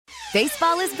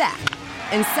Baseball is back,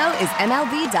 and so is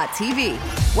MLB.tv.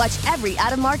 Watch every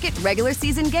out-of-market regular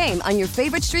season game on your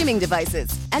favorite streaming devices,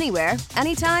 anywhere,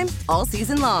 anytime, all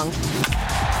season long.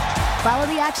 Follow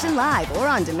the action live or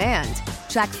on demand.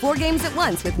 Track 4 games at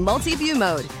once with multi-view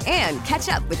mode and catch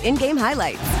up with in-game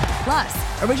highlights.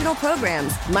 Plus, original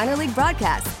programs, minor league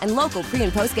broadcasts, and local pre-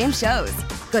 and post-game shows.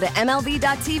 Go to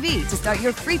MLB.tv to start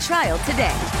your free trial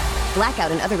today.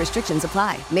 Blackout and other restrictions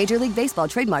apply. Major League Baseball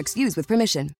trademarks used with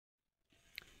permission.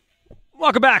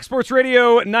 Welcome back. Sports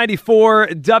Radio 94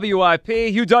 WIP.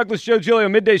 Hugh Douglas, Joe Giglio,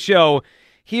 Midday Show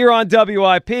here on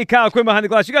WIP. Kyle Quinn behind the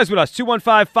glass. You guys with us.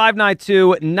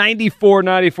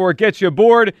 215-592-9494. Get you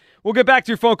aboard. We'll get back to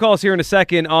your phone calls here in a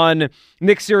second on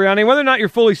Nick Sirianni, whether or not you're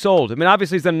fully sold. I mean,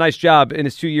 obviously he's done a nice job in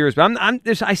his 2 years, but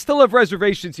I still have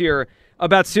reservations here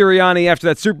about Sirianni after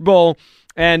that Super Bowl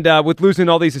and with losing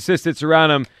all these assistants around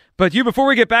him. But before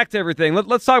we get back to everything,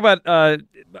 let's talk about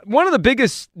one of the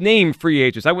biggest name free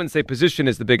agents. I wouldn't say position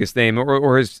is the biggest name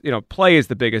or his play is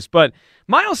the biggest, but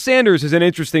Miles Sanders is an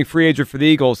interesting free agent for the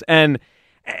Eagles. And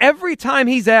every time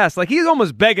he's asked, like he's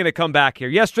almost begging to come back here.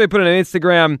 Yesterday, put on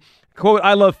Instagram, quote,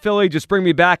 "I love Philly, just bring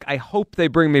me back. I hope they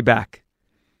bring me back."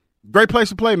 Great place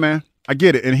to play, man. I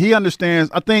get it. And he understands.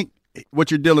 I think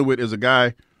what you're dealing with is a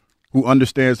guy who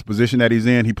understands the position that he's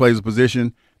in. He plays a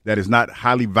position that is not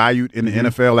highly valued in the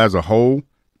NFL as a whole.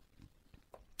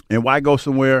 And why go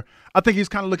somewhere? I think he's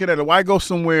kind of looking at it. Why go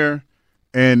somewhere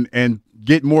and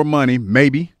get more money,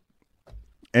 maybe,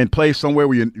 and play somewhere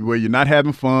where you're not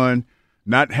having fun,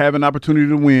 not having opportunity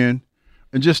to win,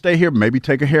 and just stay here, maybe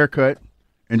take a haircut,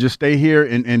 and just stay here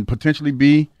and potentially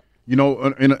be, in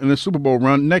a Super Bowl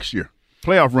run next year.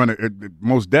 Playoff run,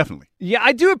 most definitely. Yeah,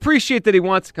 I do appreciate that he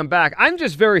wants to come back. I'm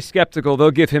just very skeptical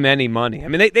they'll give him any money. I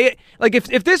mean, they like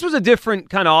if this was a different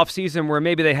kind of offseason where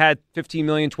maybe they had $15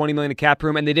 million, $20 million in cap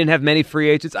room and they didn't have many free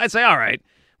agents, I'd say, all right,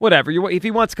 whatever. If he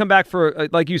wants to come back for,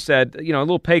 like you said, a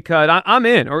little pay cut, I'm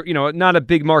in. Or, not a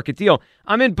big market deal,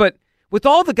 I'm in. But with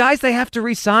all the guys they have to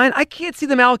re-sign, I can't see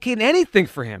them allocating anything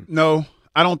for him. No,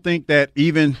 I don't think that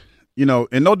even,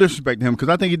 and no disrespect to him, because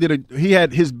I think he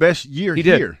had his best year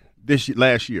here.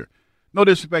 Last year. No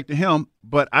disrespect to him,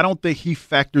 but I don't think he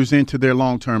factors into their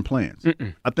long-term plans.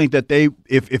 I think that they,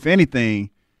 if anything,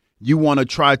 you want to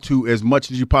try to, as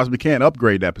much as you possibly can,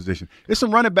 upgrade that position. There's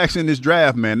some running backs in this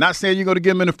draft, man. Not saying you're going to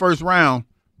get them in the first round,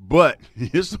 but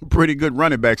there's some pretty good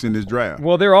running backs in this draft.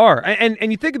 Well, there are.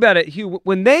 And you think about it, Hugh,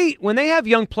 when they have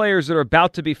young players that are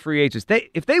about to be free agents,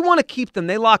 if they want to keep them,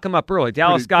 they lock them up early.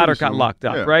 Dallas Goedert got locked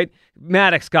up, right?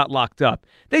 Maddox got locked up.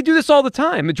 They do this all the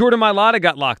time. Jordan Mailata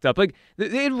got locked up. Like,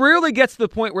 it rarely gets to the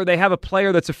point where they have a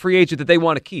player that's a free agent that they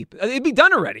want to keep. It'd be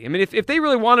done already. I mean, if they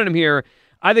really wanted him here,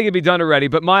 I think it'd be done already.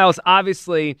 But Miles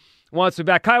obviously wants him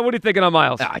back. Kyle, what are you thinking on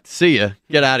Miles? See ya.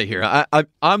 Get out of here.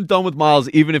 I'm done with Miles,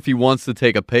 even if he wants to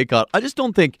take a pay cut. I just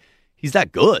don't think he's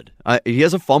that good. He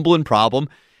has a fumbling problem.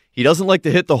 He doesn't like to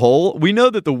hit the hole. We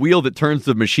know that the wheel that turns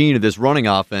the machine of this running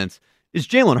offense is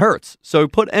Jalen Hurts. So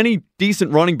put any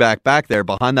decent running back there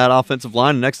behind that offensive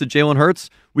line and next to Jalen Hurts,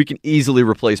 we can easily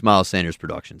replace Miles Sanders'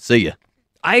 production. See ya.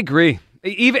 I agree.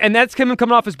 And that's him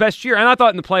coming off his best year. And I thought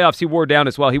in the playoffs he wore down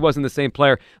as well. He wasn't the same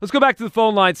player. Let's go back to the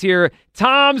phone lines here.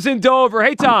 Tom's in Dover.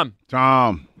 Hey, Tom.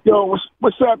 Tom. Yo,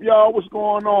 what's up, y'all? What's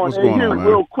going on? What's going on, man?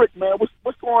 Real quick, man.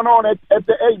 What's going on at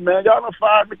the 8, man? Y'all done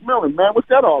fired McMillan, man. What's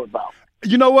that all about?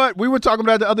 You know what? We were talking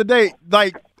about it the other day.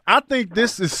 Like, I think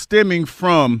this is stemming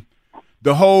from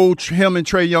the whole him and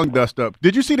Trae Young dust up.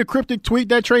 Did you see the cryptic tweet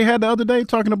that Trae had the other day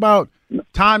talking about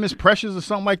time is precious or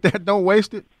something like that? Don't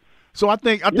waste it. So I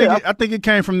think it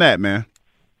came from that, man.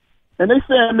 And they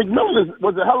saying McMillan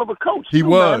was a hell of a coach. He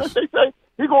was. Man. They say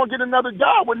he's gonna get another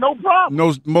job with no problem.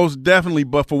 No, most definitely.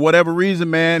 But for whatever reason,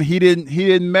 man, he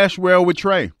didn't mesh well with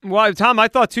Trae. Well, Tom, I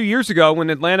thought 2 years ago when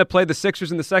Atlanta played the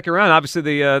Sixers in the second round, obviously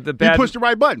the bad. He pushed the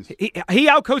right buttons. He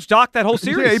outcoached Doc that whole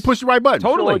series. Yeah, he pushed the right buttons.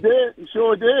 Totally.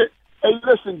 Sure did. Hey,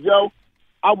 listen, Joe.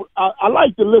 I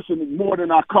like to listen more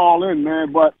than I call in,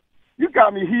 man. But you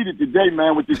got me heated today,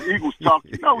 man, with this Eagles talk.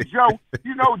 Joe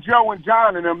and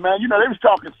John and them, man. They was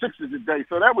talking Sixers today,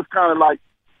 so that was kind of like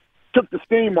took the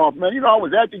steam off, man. I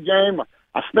was at the game.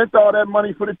 I spent all that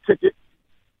money for the ticket,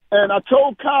 and I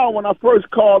told Kyle when I first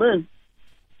called in,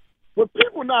 what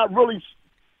people not really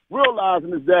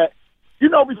realizing is that,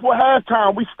 before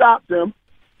halftime we stopped them.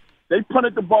 They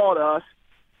punted the ball to us.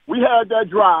 We had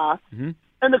that drive. Mm-hmm.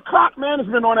 And the clock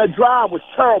management on that drive was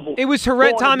terrible. It was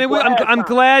horrendous, Tom. I'm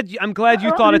glad you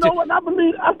thought it.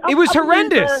 It was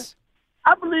horrendous.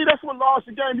 I believe that's what lost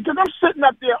the game because I'm sitting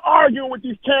up there arguing with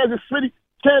these Kansas City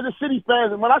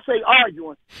fans, and when I say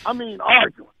arguing, I mean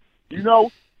arguing.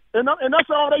 And that's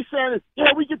all they saying is,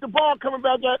 yeah, we get the ball coming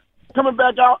back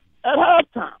out, at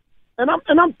halftime. And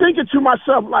I'm thinking to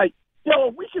myself, like, yo,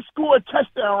 if we can score a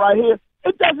touchdown right here,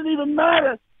 it doesn't even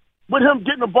matter with him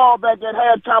getting the ball back at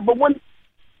halftime. But when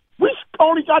we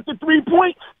only got the 3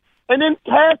 points, and then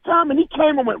halftime, and he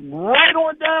came and went right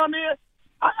on down there,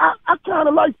 I kind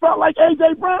of like felt like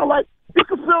A.J. Brown, like you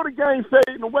could feel the game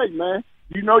fading away, man.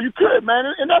 You know you could, man,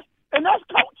 and that's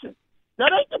coaching.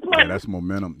 That ain't the play. Yeah, that's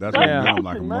momentum. That's momentum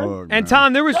like a mug. And man.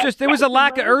 Tom, there was a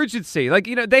lack of urgency. Like,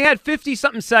 you know, they had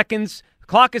 50-something seconds. The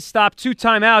clock is stopped, 2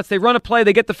 timeouts. They run a play,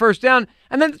 they get the first down,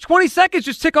 and then 20 seconds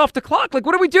just tick off the clock. Like,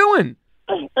 what are we doing?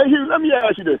 Hey, Hugh, let me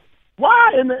ask you this: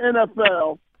 why in the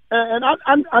NFL? And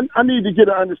I need to get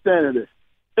an understanding of this.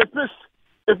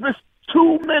 If it's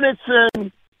 2 minutes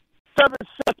and 7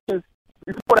 seconds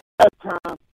before that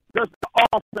time, does the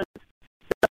offense?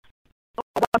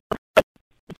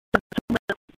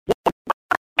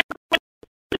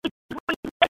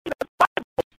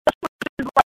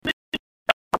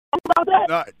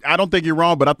 I don't think you're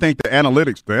wrong, but I think the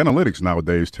analytics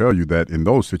nowadays tell you that in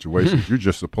those situations, you're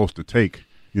just supposed to take,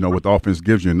 what the offense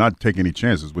gives you and not take any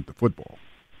chances with the football.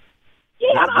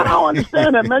 Yeah, I don't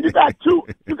understand that, man. You got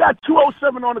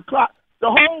 2:07 on the clock. The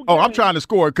whole game. Oh, I'm trying to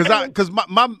score because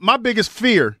my biggest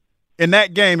fear in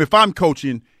that game, if I'm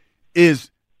coaching, is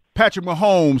Patrick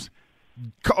Mahomes.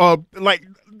 Like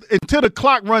until the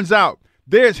clock runs out,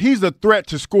 he's a threat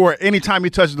to score anytime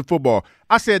he touches the football.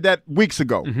 I said that weeks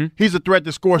ago. Mm-hmm. He's a threat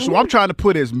to score, so I'm trying to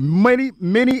put as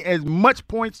much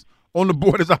points on the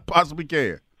board as I possibly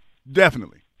can.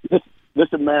 Definitely.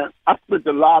 Listen, man, I spent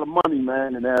a lot of money,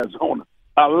 man, in Arizona.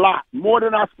 A lot. More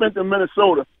than I spent in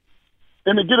Minnesota.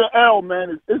 And to get an L,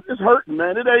 man, it's hurting,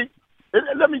 man.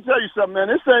 Let me tell you something, man.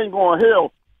 This ain't going to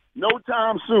hell no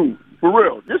time soon. For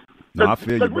real. I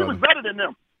feel you, brother. We was better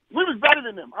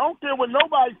than them. I don't care what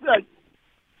nobody says.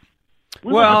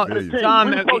 Well,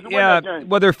 Tom,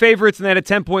 they're favorites and they had a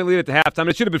 10-point lead at the halftime.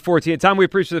 It should have been 14. Tom, we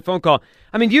appreciate the phone call.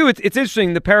 I mean, it's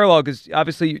interesting, the parallel, because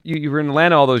obviously you were in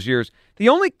Atlanta all those years. The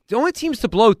only teams to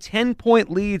blow 10-point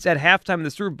leads at halftime in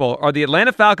the Super Bowl are the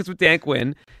Atlanta Falcons with Dan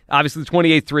Quinn, obviously the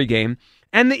 28-3 game,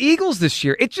 and the Eagles this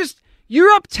year.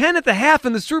 You're up 10 at the half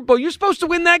in the Super Bowl. You're supposed to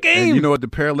win that game. And you know what the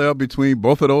parallel between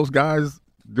both of those guys,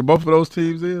 both of those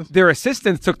teams is? Their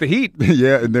assistants took the heat.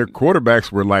 Yeah, and their quarterbacks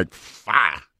were like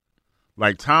fire.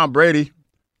 Like Tom Brady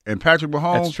and Patrick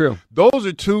Mahomes. That's true. Those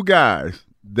are two guys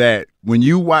that when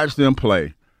you watch them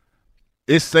play,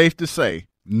 it's safe to say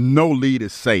no lead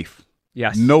is safe.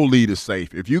 Yes. No lead is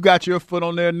safe. If you got your foot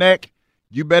on their neck,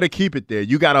 you better keep it there.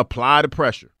 You got to apply the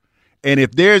pressure. And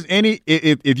if there's any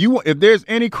there's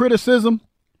any criticism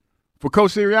for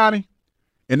Coach Sirianni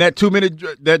in that 2 minute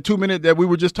that we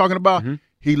were just talking about,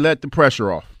 he let the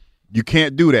pressure off. You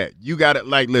can't do that. You got to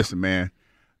listen, man.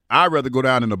 I'd rather go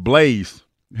down in a blaze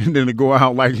than to go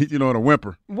out in a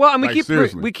whimper. Well, I mean,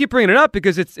 we keep bringing it up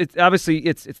because it's obviously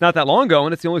it's not that long ago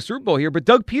and it's the only Super Bowl here. But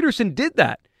Doug Peterson did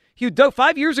that.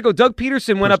 5 years ago, Doug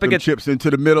Peterson went up against chips into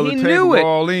the middle of the table,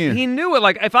 all in. He knew it.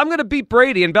 Like, if I'm going to beat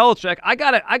Brady and Belichick, I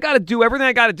gotta do everything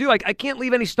I got to do. Like, I can't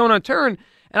leave any stone unturned.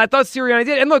 And I thought Sirianni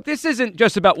did. And look, this isn't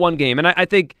just about one game. And I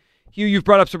think you've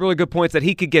brought up some really good points that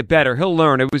he could get better. He'll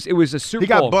learn. It was a Super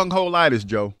Bowl. He got bunghole-itis,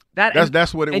 Joe.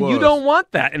 That's what it was. And you don't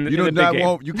want that in the big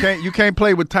game. You can't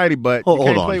play with tighty butt.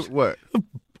 Hold on. Play with what?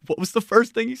 What was the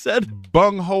first thing he said?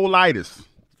 Bunghole-itis.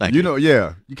 Thank you.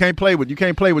 Yeah. You can't play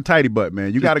with tighty butt,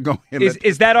 man. You got to go in.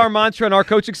 Is that our mantra on our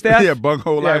coaching staff? Yeah,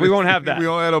 bunghole-itis. Yeah, we won't have that. We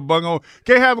don't have a bunghole.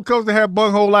 Can't have a coach that have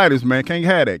bunghole-itis, man. Can't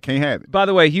have that. Can't have it. By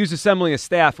the way, Hugh's assembling a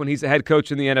staff when he's the head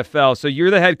coach in the NFL. So you're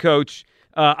the head coach.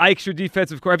 Ike's your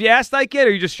defensive coordinator. Have you asked Ike yet, or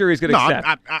are you just sure he's going to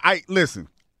accept? I listen.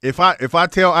 If I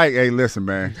tell Ike, hey, listen,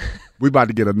 man, we about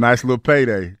to get a nice little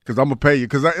payday because I'm gonna pay you.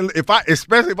 Because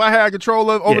especially if I had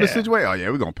control over the situation, oh yeah,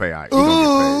 we're gonna pay Ike.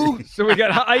 So we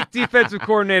got Ike, defensive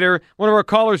coordinator. One of our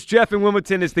callers, Jeff in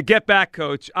Wilmington, is the get back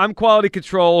coach. I'm quality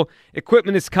control.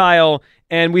 Equipment is Kyle,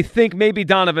 and we think maybe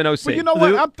Donovan OC. Well, you know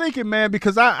what? I'm thinking, man,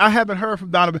 because I haven't heard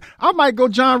from Donovan. I might go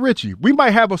John Ritchie. We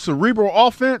might have a cerebral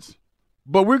offense.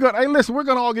 But we're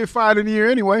gonna all get fired in the year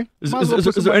anyway. Is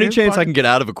there any chance I can get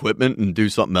out of equipment and do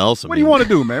something else? What do you want to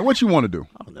do, man? What you want to do?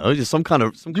 I don't know, just some kind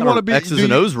of X's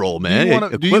and O's role, man.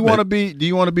 Do you want to be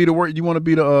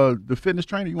the fitness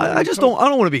trainer? I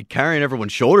don't want to be carrying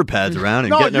everyone's shoulder pads around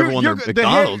and getting everyone their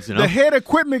McDonald's. The head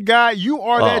equipment guy, you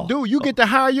are that dude. You get to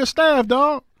hire your staff,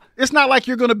 dog. It's not like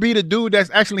you're gonna be the dude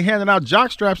that's actually handing out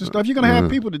jock straps and stuff. You're gonna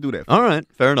have people to do that. All right,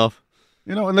 fair enough.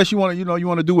 Unless you want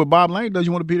to do what Bob Lane does.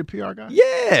 You want to be the PR guy?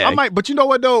 Yeah. I might, but you know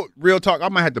what, though? Real talk, I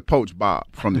might have to poach Bob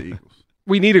from the Eagles.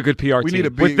 We need a good PR team. We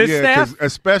need with this staff?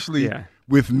 Especially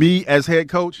with me as head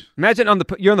coach. Imagine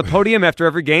you're on the podium after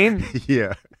every game.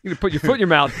 Yeah. You put your foot in your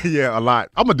mouth. Yeah, a lot.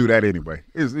 I'm gonna do that anyway.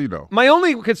 My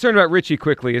only concern about Richie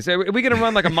quickly is: are we going to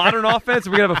run like a modern offense? Or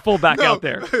are we going to have a fullback out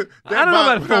there? I don't know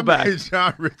about a fullback.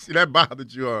 John Richie, that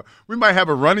bothered you. We might have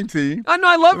a running team. I know.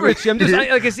 I love Richie. I'm just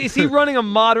like, is he running a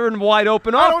modern, wide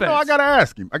open offense? I don't know. I gotta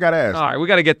ask him. All right, we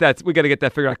got to get that. We got to get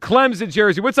that figured out. Clem's in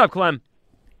Jersey. What's up, Clem?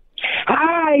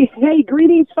 Hi. Hey,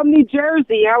 greetings from New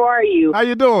Jersey. How are you? How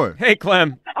you doing? Hey,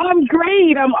 Clem. I'm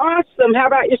great. I'm awesome. How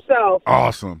about yourself?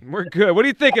 Awesome. We're good. What are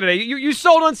you thinking today? You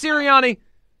sold on Sirianni?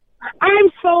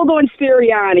 I'm sold on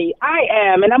Sirianni. I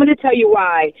am, and I'm going to tell you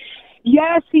why.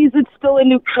 Yes, he's still a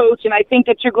new coach, and I think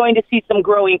that you're going to see some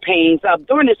growing pains.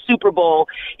 During the Super Bowl,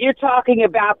 you're talking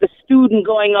about the student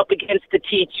going up against the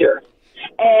teacher.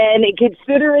 And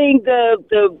considering the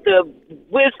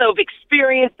wisdom of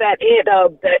experience that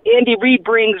Andy Reid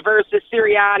brings versus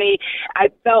Sirianni, I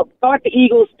thought the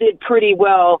Eagles did pretty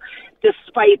well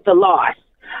despite the loss.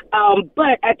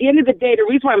 But at the end of the day, the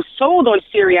reason why I'm sold on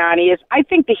Sirianni is I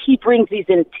think that he brings these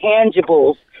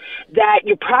intangibles that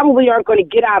you probably aren't going to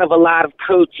get out of a lot of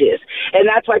coaches. And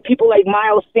that's why people like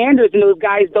Miles Sanders and those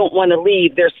guys don't want to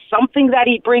leave. There's something that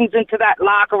he brings into that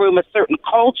locker room, a certain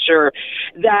culture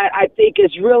that I think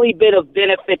has really been of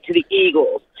benefit to the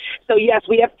Eagles. So, yes,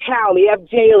 we have talent, we have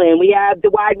Jalen, we have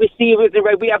the wide receivers, and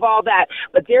we have all that.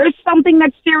 But there is something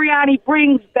that Sirianni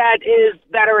brings that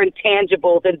are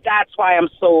intangibles, and that's why I'm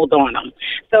sold on him.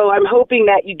 So I'm hoping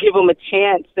that you give him a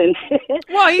chance. And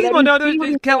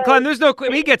Clem, there's no. I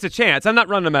mean, he gets a chance. I'm not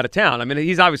running him out of town. I mean,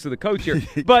 he's obviously the coach here.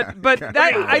 But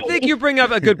I think you bring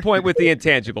up a good point with the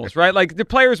intangibles, right? Like the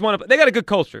players want to. They got a good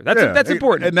culture. That's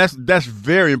important, and that's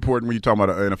very important when you talk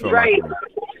about an NFL.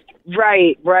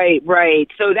 Right. Right.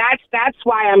 So that's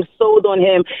why I'm sold on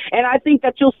him. And I think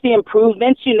that you'll see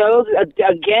improvements,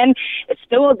 again, it's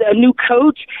still a new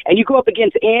coach and you go up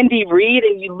against Andy Reid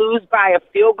and you lose by a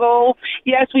field goal.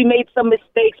 Yes, we made some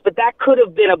mistakes, but that could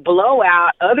have been a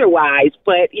blowout otherwise.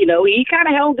 But, he kind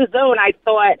of held his own, I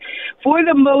thought, for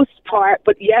the most part.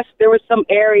 But yes, there were some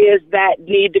areas that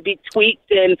need to be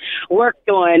tweaked and worked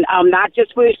on, not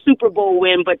just for the Super Bowl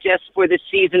win, but just for the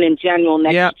season in general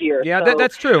next year. Yeah, so,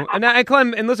 that's true. And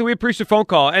Clem, and listen, we appreciate your phone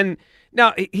call. And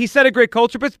now he said a great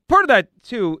culture, but part of that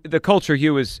too, the culture,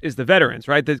 Hugh, is the veterans,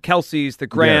 right? The Kelceys, the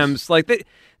Grahams, like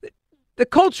the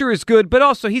culture is good, but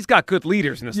also he's got good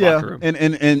leaders in this locker room.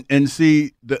 And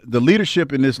see, the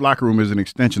leadership in this locker room is an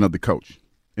extension of the coach,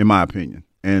 in my opinion.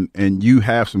 And you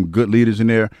have some good leaders in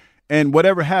there. And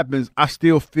whatever happens, I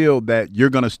still feel that you're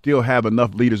going to still have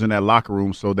enough leaders in that locker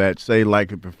room so that, say,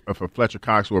 like if a Fletcher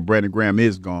Cox or a Brandon Graham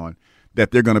is gone,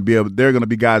 that they're going to be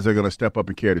guys that are going to step up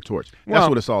and carry the torch. That's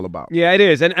what it's all about. Yeah, it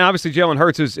is. And obviously Jalen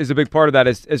Hurts is a big part of that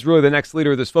as really the next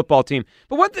leader of this football team.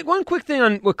 But one quick thing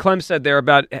on what Clem said there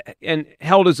about and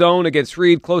held his own against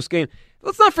Reid, close game.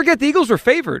 Let's not forget the Eagles were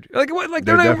favored. They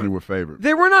definitely were favored.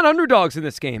 They were not underdogs in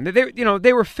this game.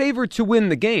 They were favored to win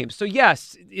the game. So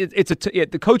yes,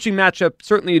 the coaching matchup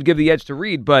certainly would give the edge to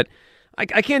Reid, but I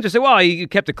can't just say, well, you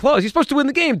kept it close. You're supposed to win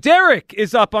the game. Derek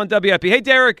is up on WFP. Hey,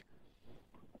 Derek.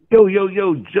 Yo,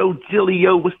 Joe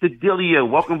Gilio, what's the dealio?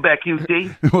 Welcome back,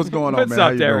 UD. What's going on, What's man? up,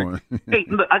 How you Derek? doing? Hey,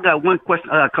 look, I got one question.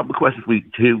 I got a couple of questions for you,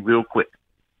 too, real quick.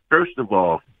 First of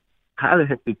all, how the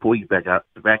heck they pull you back to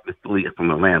Philly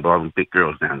from Atlanta, all them big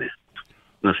girls down there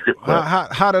in the strip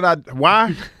club? How did I?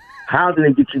 Why? How did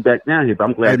they get you back down here? But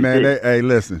I'm glad Hey, man, they did.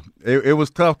 listen, it was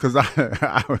tough because this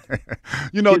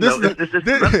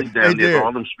It's nothing down there,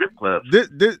 all them strip clubs.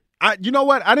 You know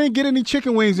what? I didn't get any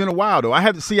chicken wings in a while though. I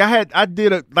had to see.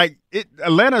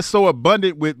 Atlanta's so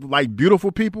abundant with like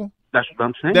beautiful people. That's what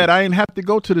I'm saying. That I didn't have to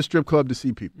go to the strip club to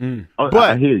see people. Oh,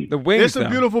 But I hear you. The wings, it's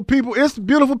beautiful people. It's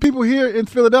beautiful people here in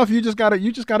Philadelphia. You just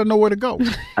gotta know where to go.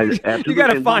 You got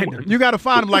to find them. You gotta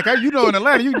find them. Like in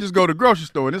Atlanta, you can just go to the grocery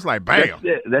store and it's like bam.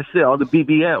 That's it. All the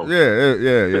BBLs.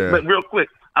 Yeah. But real quick,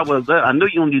 I know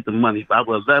you don't need the money, but I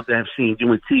would love to have seen you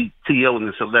and T.O. in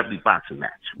a celebrity boxing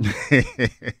match.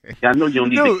 I know you don't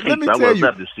need the cake, but I would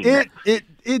love to see that.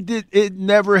 It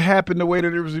never happened the way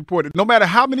that it was reported. No matter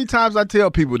how many times I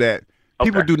tell people that,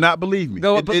 people do not believe me.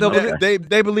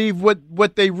 They believe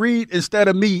what they read instead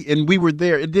of me, and we were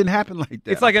there. It didn't happen like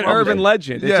that. It's like an urban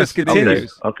legend. It just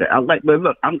continues. Okay. But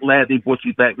look, I'm glad they brought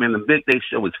you back, man. The Midday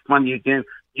Show is funny again.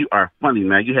 You are funny,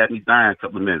 man. You had me dying a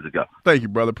couple of minutes ago. Thank you,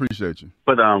 brother. Appreciate you.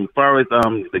 But as far as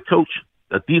the coach,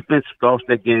 the defense lost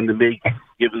that game to me,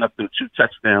 giving up them 2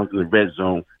 touchdowns in the red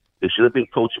zone. They should have been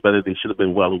coached better. They should have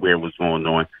been well aware of what's going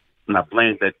on. And I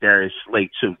blame that Darius Slay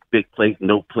too. Big play,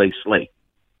 no play Slay.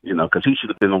 Because he should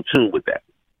have been on tune with that.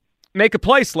 make a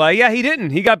play, Slay. Yeah, he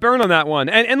didn't. He got burned on that one.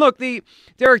 And look,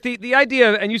 Derek, the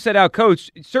idea, and you said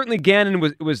out-coach, certainly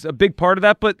Gannon was a big part of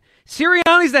that, but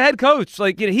Sirianni's the head coach.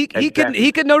 Like, he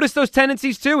could notice those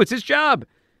tendencies too. It's his job.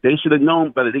 They should have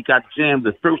known better. They got jammed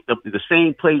the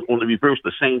same play on the reverse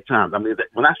the same time. I mean,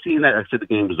 when I seen that, I said the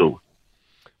game was over.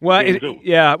 Well,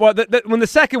 yeah. Well, when the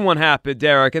second one happened,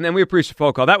 Derek, and then we appreciate the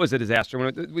phone call. That was a disaster.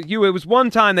 It was one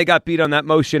time they got beat on that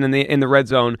motion in the red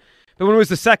zone, but when it was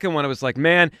the second one, it was like,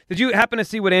 man, did you happen to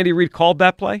see what Andy Reid called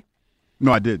that play?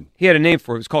 No, I didn't. He had a name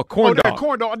for it. It was called corn dog.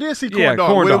 Corn dog. I did see corn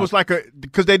dog. Corn dog. It was like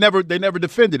because they never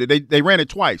defended it. They ran it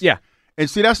twice. Yeah. And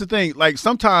see, that's the thing. Like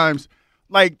sometimes,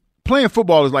 like playing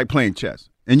football is like playing chess,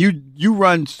 and you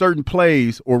run certain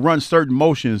plays or run certain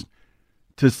motions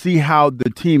to see how the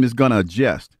team is going to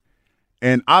adjust.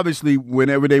 And obviously,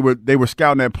 whenever they were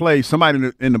scouting that play,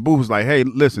 somebody in the booth was like, "Hey,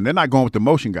 listen, they're not going with the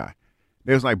motion guy."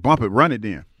 They was like, "Bump it, run it."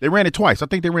 Then they ran it twice. I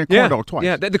think they ran corn dog twice.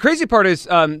 Yeah. The crazy part is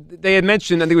they had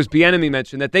mentioned, I think it was Bieniemy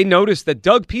mentioned that they noticed that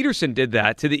Doug Peterson did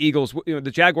that to the Eagles. You know,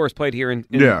 the Jaguars played here in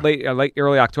late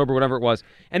early October, whatever it was,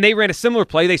 and they ran a similar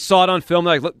play. They saw it on film.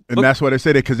 They're like, look, and that's why they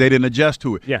said it because they didn't adjust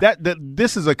to it. Yeah.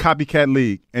 This is a copycat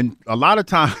league, and a lot of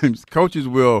times coaches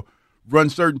will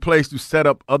run certain plays to set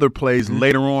up other plays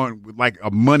later on, like a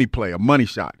money play, a money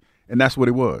shot. And that's what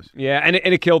it was. Yeah, and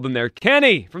it killed them there.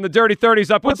 Kenny from the Dirty 30s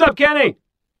up. What's up, Kenny?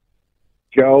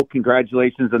 Joe,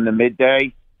 congratulations on the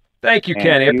midday. Thank you,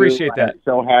 Kenny. I appreciate that. I'm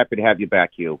so happy to have you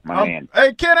back, my man.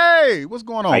 Hey, Kenny. What's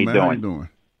going on, How man? How you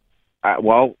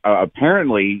doing?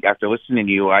 Apparently, after listening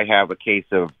to you, I have a case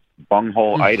of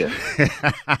bunghole-itis.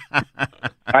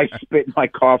 I spit my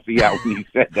coffee out when you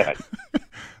said that.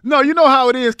 No, you know how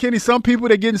it is, Kenny. Some people,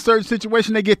 they get in certain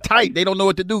situations, they get tight. They don't know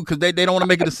what to do because they don't want to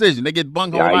make a decision. They get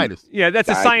bunghole-itis. Yeah, that's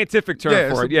a scientific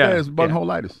term for it. Yeah, it's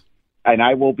bunghole-itis. And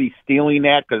I will be stealing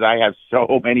that because I have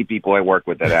so many people I work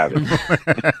with that have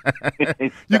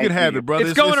it. You can have it, brother.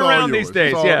 It's going around these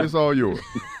days. It's all yours.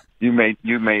 You made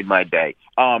my day.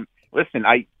 Listen,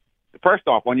 first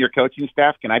off, on your coaching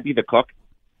staff, can I be the cook?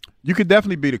 You could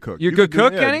definitely be the cook. You could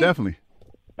cook, Kenny? Definitely.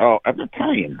 Oh, I'm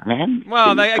Italian, man.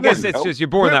 Well, I guess it's just you're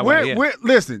born that way. Yeah.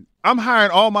 Listen, I'm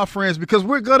hiring all my friends because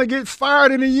we're going to get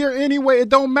fired in a year anyway. It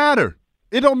don't matter.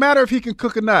 It don't matter if he can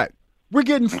cook or not. We're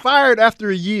getting fired after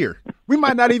a year. We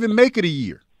might not even make it a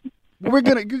year. You're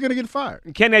gonna get fired.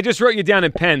 Kenny, I just wrote you down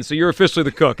in pen, so you're officially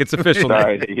the cook. It's official now. All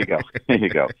right, there you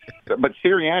go. But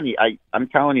Sirianni, I'm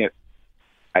telling you,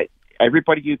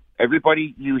 everybody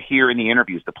you hear in the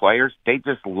interviews, the players, they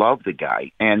just love the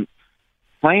guy. And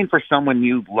playing for someone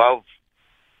you love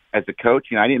as a coach,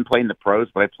 I didn't play in the pros,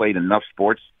 but I played enough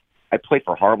sports. I played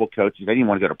for horrible coaches. I didn't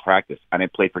want to go to practice, and I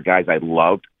played for guys I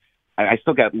loved. And I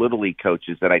still got Little League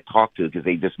coaches that I talked to because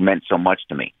they just meant so much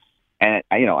to me. And,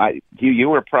 you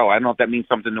were a pro. I don't know if that means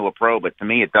something to a pro, but to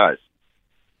me it does.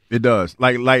 It does.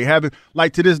 Like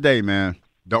to this day, man,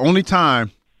 the only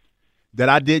time that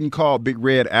I didn't call Big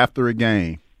Red after a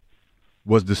game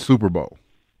was the Super Bowl.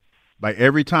 Like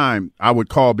every time I would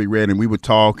call Big Red and we would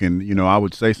talk and, I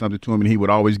would say something to him and he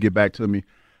would always get back to me.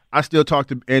 I still talk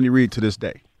to Andy Reid to this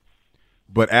day.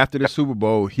 But after the Super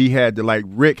Bowl, he had to,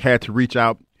 Rick had to reach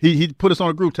out. He put us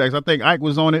on a group text. I think Ike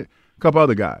was on it, a couple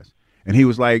other guys. And he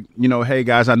was like, hey,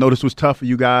 guys, I know this was tough for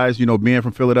you guys, being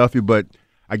from Philadelphia, but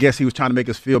I guess he was trying to make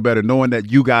us feel better knowing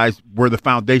that you guys were the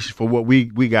foundation for what we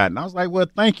got. And I was like, well,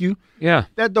 thank you. Yeah.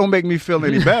 That don't make me feel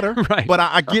any better. Right. But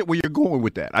I get where you're going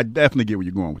with that. I definitely get where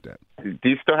you're going with that. Do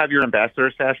you still have your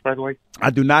ambassador sash, by the way? I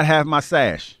do not have my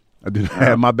sash. I do not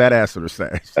have my badassor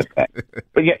sash. Okay.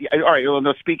 But yeah, all right. Well,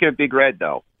 no, speaking of Big Red,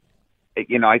 though,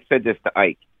 I said this to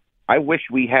Ike. I wish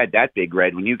we had that Big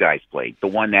Red when you guys played, the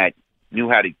one that knew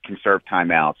how to conserve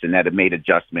timeouts and that had made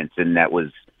adjustments and that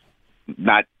was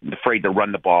not afraid to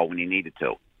run the ball when he needed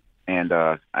to. And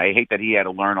I hate that he had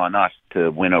to learn on us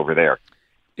to win over there.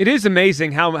 It is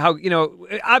amazing how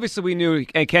obviously we knew,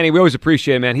 and Kenny, we always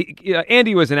appreciate him, man.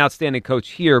 Andy was an outstanding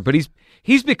coach here, but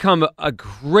he's become a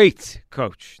great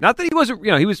coach. Not that he wasn't,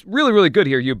 he was really, really good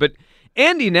here, but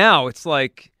Andy now, it's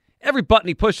like every button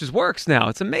he pushes works now.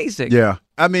 It's amazing. Yeah.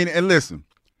 I mean, and listen,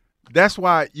 that's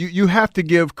why you have to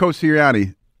give Coach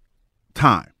Sirianni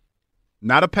time,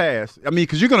 not a pass. I mean,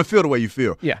 because you're going to feel the way you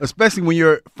feel. Yeah. Especially when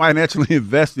you're financially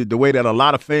invested the way that a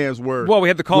lot of fans were. Well, we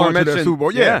had the caller mention Super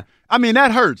Bowl. Yeah. I mean,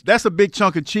 that hurts. That's a big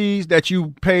chunk of cheese that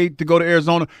you paid to go to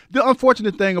Arizona. The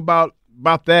unfortunate thing about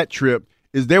that trip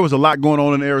is there was a lot going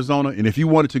on in Arizona, and if you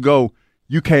wanted to go,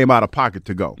 you came out of pocket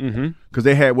to go. Because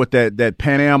they had that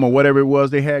Pan Am or whatever it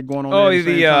was they had going on. Oh,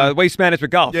 the Waste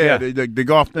Management Golf. Yeah. The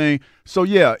golf thing. So,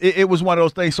 yeah, it was one of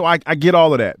those things. So I get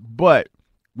all of that. But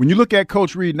when you look at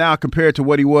Coach Reid now compared to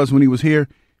what he was when he was here,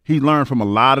 he learned from a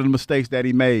lot of the mistakes that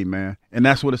he made, man. And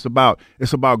that's what it's about.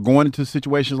 It's about going into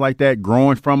situations like that,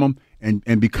 growing from them,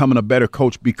 and becoming a better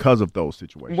coach because of those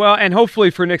situations. Well, and hopefully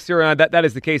for Nick Sirianni, that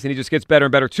is the case, and he just gets better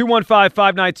and better.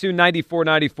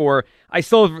 215-592-9494. I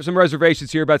still have some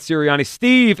reservations here about Sirianni.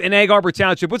 Steve in Egg Harbor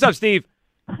Township. What's up, Steve?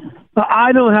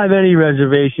 I don't have any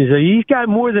reservations. He's got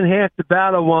more than half the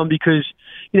battle won because,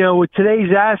 with today's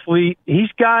athlete,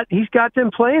 he's got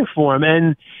them playing for him,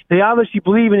 and they obviously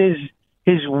believe in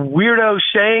his weirdo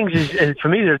sayings. And for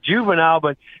me, they're juvenile,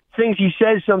 but things he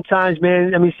says sometimes,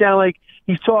 man, sound like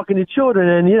he's talking to children.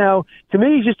 And, to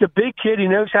me, he's just a big kid who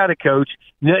knows how to coach.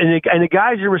 And the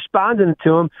guys are responding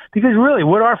to him because, really,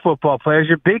 what are football players?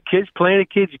 They're big kids playing a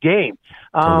kid's game.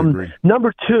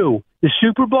 Number two, the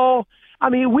Super Bowl.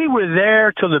 We were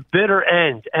there till the bitter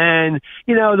end. And,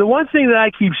 the one thing that I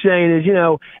keep saying is,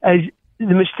 as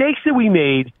the mistakes that we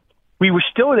made, we were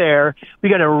still there. We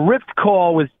got a ripped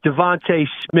call with Devontae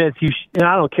Smith. And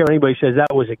I don't care what anybody says,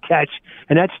 that was a catch.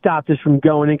 And that stopped us from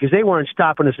going in because they weren't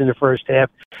stopping us in the first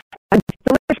half. And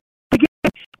the last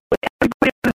game,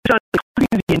 everybody on,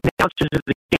 including the announcers of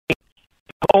the game,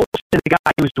 Olsen, the guy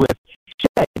he was with,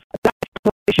 said that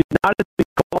play should not have been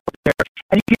called there.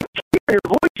 And you can hear their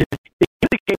voices. The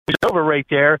game was over right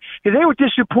there because they were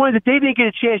disappointed that they didn't get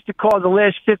a chance to call the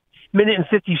last minute and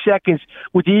 50 seconds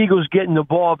with the Eagles getting the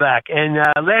ball back. And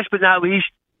last but not least,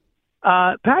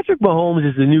 Patrick Mahomes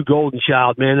is the new golden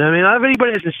child, man. If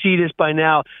anybody doesn't see this by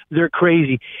now, they're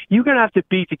crazy. You're going to have to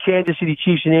beat the Kansas City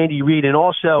Chiefs and Andy Reid, and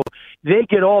also they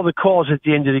get all the calls at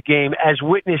the end of the game, as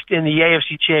witnessed in the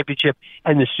AFC Championship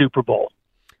and the Super Bowl.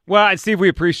 Well, and Steve, we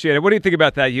appreciate it. What do you think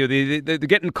about that, Hugh? The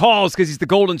getting calls because he's the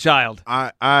golden child.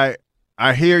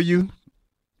 I hear you.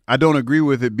 I don't agree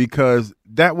with it because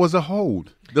that was a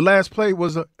hold. The last play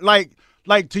was like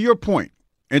to your point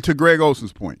and to Greg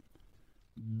Olsen's point.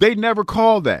 They never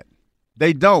call that.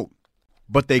 They don't,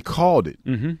 but they called it.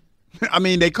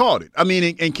 Mm-hmm. They called it.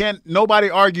 And can't nobody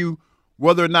argue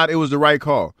whether or not it was the right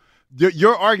call.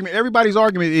 Your argument, everybody's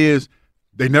argument is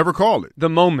they never called it. The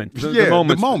moment.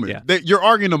 The moment. Yeah. You're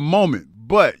arguing the moment.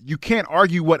 But you can't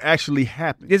argue what actually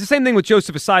happened. It's the same thing with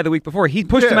Joseph Asai the week before. He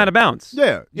pushed him out of bounds.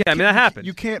 Yeah. That happened.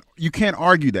 You can't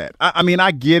argue that.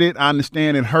 I get it. I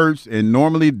understand it hurts. And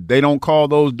normally they don't call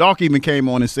those. Doc even came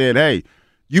on and said, hey,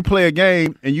 you play a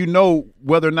game and you know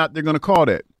whether or not they're going to call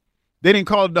that. They didn't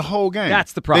call it the whole game.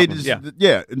 That's the problem.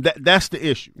 That's the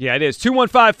issue. Yeah, it is.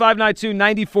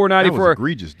 215-592-9494. That was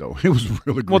egregious, though. It was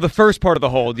really egregious. Well, the first part of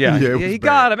the hold, he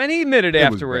got him, and he admitted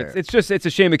afterwards. It's a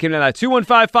shame it came to that.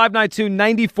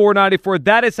 215-592-9494.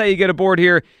 That is how you get aboard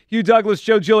here. Hugh Douglas,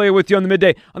 Joe Giglio with you on the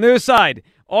midday. On the other side,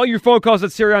 all your phone calls at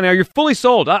Sirianni are you're fully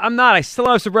sold. I'm not. I still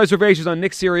have some reservations on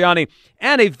Nick Sirianni.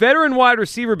 And a veteran wide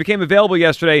receiver became available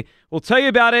yesterday. We'll tell you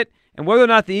about it and whether or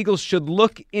not the Eagles should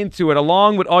look into it,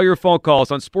 along with all your phone calls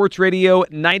on Sports Radio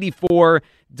 94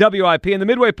 WIP. And the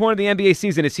midway point of the NBA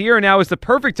season is here, and now is the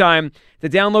perfect time to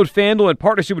download FanDuel in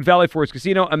partnership with Valley Forge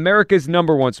Casino, America's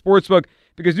 #1 sportsbook,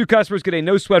 because new customers get a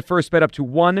no-sweat first bet up to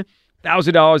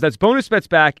 $1,000. That's bonus bets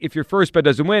back if your first bet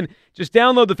doesn't win. Just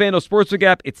download the FanDuel Sportsbook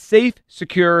app. It's safe,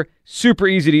 secure, super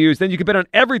easy to use. Then you can bet on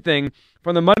everything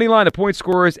from the money line to point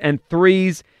scorers and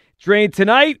threes drained.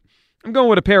 Tonight, I'm going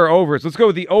with a pair of overs. Let's go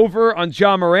with the over on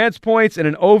John Morant's points and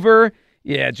an over.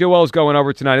 Yeah, Joel's going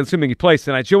over tonight, assuming he plays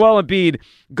tonight. Joel Embiid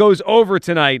goes over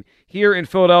tonight here in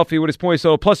Philadelphia with his points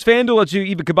total. Plus, FanDuel lets you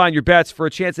even combine your bets for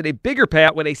a chance at a bigger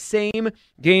payout with a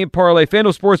same-game parlay.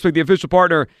 FanDuel Sportsbook, the official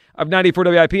partner of 94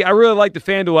 WIP. I really like the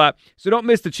FanDuel app, so don't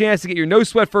miss the chance to get your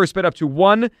no-sweat first bet up to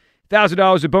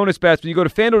 $1,000 of bonus bets when you go to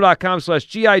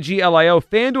FanDuel.com/GIGLIO,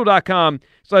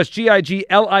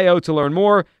 FanDuel.com/GIGLIO to learn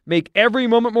more. Make every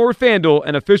moment more with FanDuel,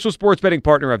 an official sports betting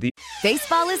partner of the...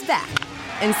 Baseball is back,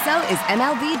 and so is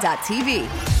MLB.tv.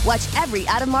 Watch every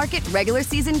out-of-market regular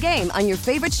season game on your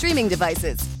favorite streaming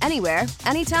devices, anywhere,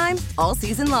 anytime, all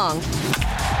season long.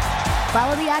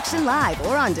 Follow the action live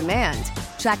or on demand.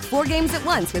 Track 4 games at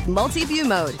once with multi-view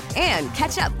mode and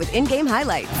catch up with in-game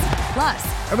highlights. Plus,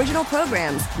 original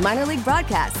programs, minor league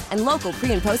broadcasts, and local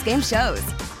pre- and post-game shows.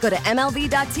 Go to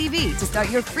MLB.tv to start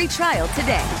your free trial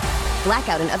today.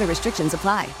 Blackout and other restrictions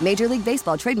apply. Major League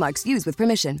Baseball trademarks used with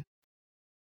permission.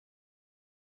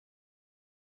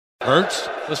 Hurts,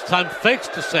 this time fakes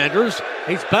to Sanders.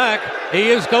 He's back. He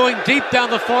is going deep down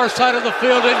the far side of the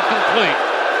field, incomplete.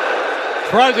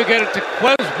 Tried to get it to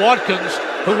Quez Watkins,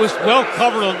 who was well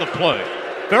covered on the play.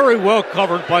 Very well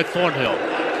covered by Thornhill.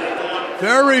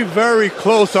 Very, very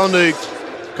close on the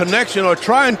connection, or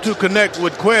trying to connect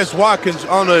with Quez Watkins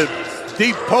on a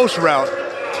deep post route.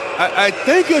 I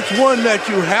think it's one that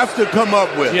you have to come up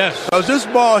with. Yes. Because this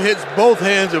ball hits both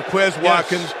hands of Quez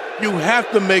Watkins. Yes. you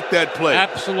have to make that play.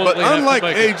 Absolutely. But unlike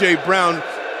A.J. Brown,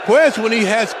 Quez, when he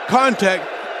has contact,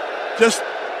 just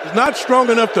is not strong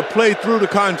enough to play through the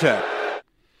contact.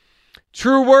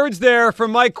 True words there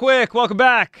from Mike Quick. Welcome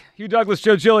back. Hugh Douglas,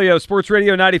 Joe Giglio, Sports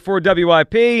Radio 94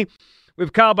 WIP. We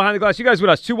have Kyle behind the glass. You guys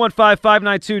with us,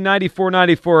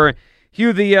 215-592-9494.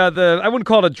 Hugh, the I wouldn't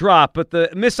call it a drop, but the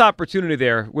missed opportunity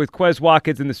there with Quez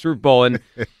Watkins in the Super Bowl. And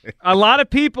a lot of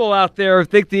people out there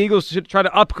think the Eagles should try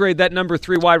to upgrade that number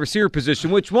 3 wide receiver position,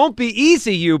 which won't be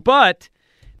easy, Hugh, but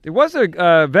there was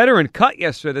a veteran cut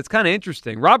yesterday that's kind of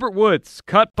interesting. Robert Woods,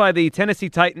 cut by the Tennessee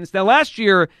Titans. Now, last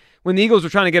year, when the Eagles were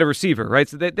trying to get a receiver, right?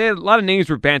 So they had a lot of names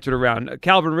were bantered around.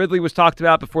 Calvin Ridley was talked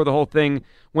about before the whole thing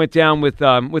went down with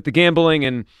the gambling,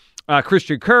 and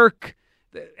Christian Kirk,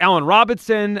 Allen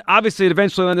Robinson. Obviously, it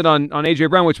eventually landed on A.J.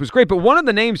 Brown, which was great. But one of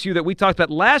the names, Hugh, that we talked about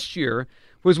last year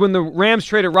was when the Rams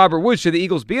traded Robert Woods to the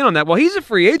Eagles being on that. Well, he's a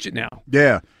free agent now.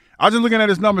 Yeah. I was just looking at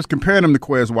his numbers, comparing him to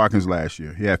Quez Watkins last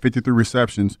year. He had 53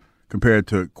 receptions compared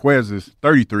to Quez's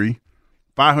 33.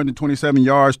 527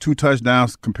 yards, 2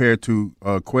 touchdowns compared to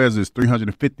Quez's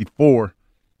 354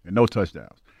 and no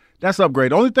touchdowns. That's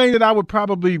upgrade. The only thing that I would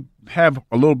probably have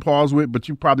a little pause with, but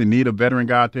you probably need a veteran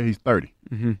guy out there. He's 30.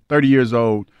 30 years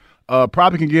old.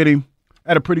 Probably can get him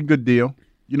at a pretty good deal,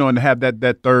 and to have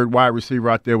that third wide receiver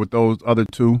out there with those other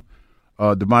two,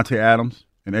 Devontae Adams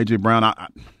and A.J. Brown.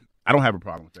 I don't have a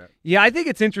problem with that. Yeah, I think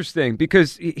it's interesting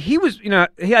because he was,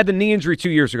 he had the knee injury 2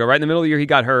 years ago, right? In the middle of the year, he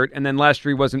got hurt, and then last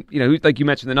year he wasn't, like you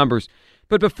mentioned the numbers.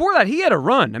 But before that, he had a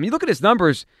run. I mean, look at his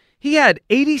numbers. He had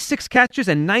 86 catches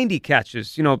and 90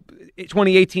 catches,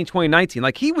 2018, 2019.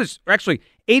 Like, he was actually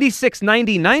 86,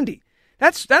 90, 90.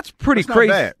 That's pretty crazy.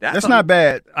 Not bad. That's not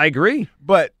bad. I agree.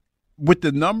 But with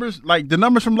the numbers, like the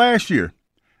numbers from last year,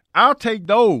 I'll take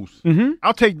those.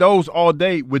 I'll take those all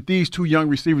day with these two young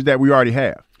receivers that we already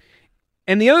have.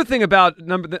 And the other thing about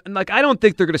I don't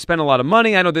think they're going to spend a lot of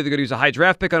money. I don't think they're going to use a high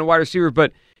draft pick on a wide receiver.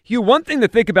 But, Hugh, one thing to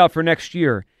think about for next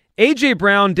year, A.J.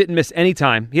 Brown didn't miss any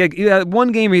time. He had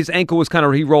one game his ankle was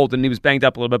he rolled and he was banged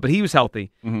up a little bit, but he was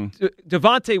healthy.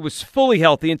 Devontae was fully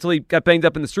healthy until he got banged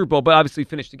up in the Super Bowl, but obviously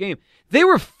finished the game. They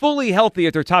were fully healthy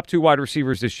at their top 2 wide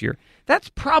receivers this year. That's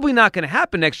probably not going to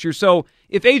happen next year. So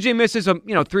if A.J. misses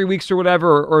 3 weeks or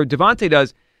whatever, or Devontae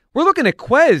does, we're looking at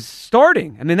Quez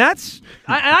starting. I mean, that's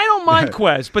I don't mind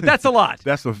Quez, but that's a lot.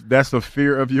 That's a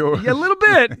fear of yours. Yeah, a little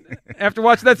bit. After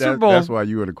watching that Super Bowl, that's why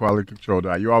you are the quality control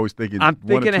guy. You're always thinking. I'm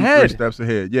thinking 1 or 2, ahead. 3 steps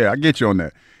ahead. Yeah, I get you on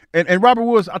that. And Robert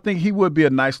Woods, I think he would be a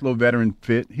nice little veteran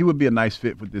fit. He would be a nice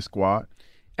fit with this squad.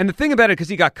 And the thing about it, because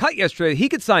he got cut yesterday, he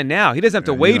could sign now. He doesn't have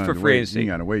to wait for free agency. He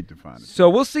got to wait to find it. So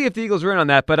we'll see if the Eagles are in on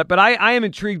that. But I am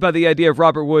intrigued by the idea of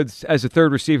Robert Woods as a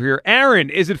third receiver here. Aaron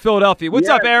is in Philadelphia. What's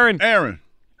up, Aaron? Aaron.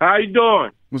 How you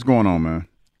doing? What's going on, man?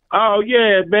 Oh,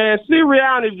 yeah, man.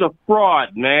 Sirianni's a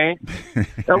fraud, man.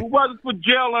 If it wasn't for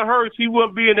Jalen Hurts, he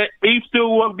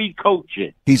still wouldn't be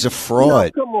coaching. He's a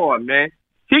fraud. Come on, man.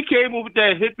 He came up with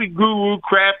that hippie guru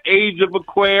crap, Age of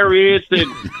Aquarius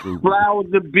and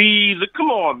Flowers of Bees. Come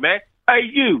on, man.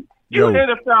 Hey, you're an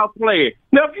NFL player.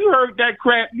 Now, if you heard that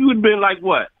crap, you would have been like,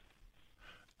 what?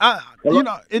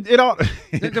 It all.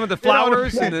 The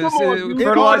flowers and the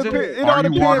fertilizing. Are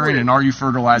you watering and are you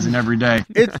fertilizing every day?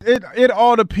 It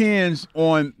all depends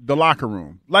on the locker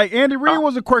room. Like Andy Reid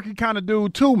was a quirky kind of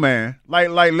dude too, man.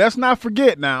 Like let's not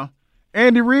forget now.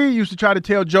 Andy Reid used to try to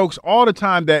tell jokes all the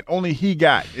time that only he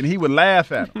got, and he would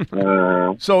laugh at them.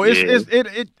 So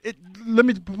let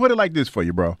me put it like this for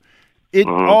you, bro.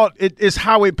 It's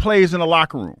how it plays in the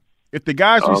locker room. If the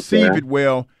guys receive it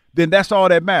well, then that's all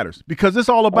that matters. Because it's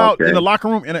all about, in the locker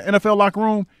room, in an NFL locker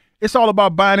room, it's all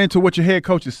about buying into what your head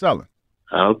coach is selling.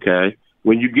 Okay.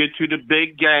 When you get to the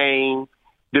big game,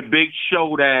 the big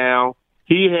showdown,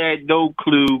 he had no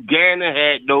clue. Gannon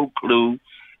had no clue.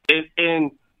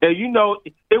 And it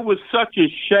was such a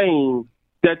shame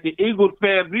that the Eagles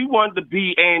fans, we wanted to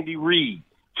be Andy Reid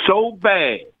so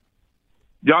bad.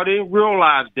 Y'all didn't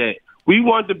realize that. We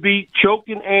wanted to be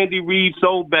choking Andy Reid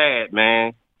so bad,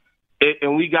 man.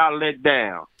 And we got let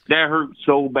down. That hurt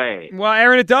so bad. Well,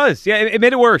 Aaron, it does. Yeah, it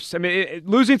made it worse. I mean,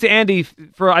 losing to Andy,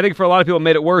 I think for a lot of people,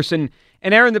 made it worse. And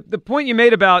Aaron, the point you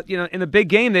made about, in the big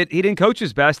game that he didn't coach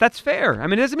his best, that's fair. I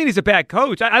mean, it doesn't mean he's a bad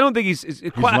coach. I don't think he's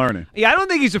quite learning. Yeah, I don't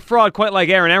think he's a fraud quite like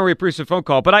Aaron. Aaron, we appreciate the phone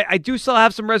call. But I do still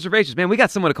have some reservations. Man, we got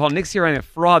someone to call Nick Sirianni a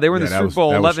fraud. They were in the Super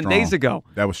Bowl 11 days ago.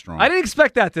 That was strong. I didn't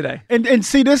expect that today. And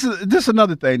see, this is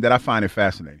another thing that I find it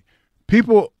fascinating.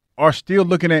 People are still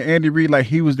looking at Andy Reid like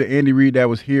he was the Andy Reid that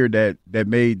was here that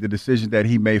made the decision that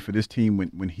he made for this team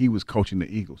when he was coaching the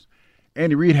Eagles.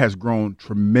 Andy Reid has grown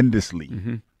tremendously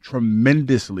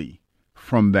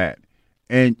from that.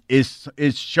 and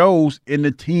it shows in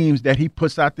the teams that he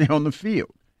puts out there on the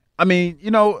field. I mean,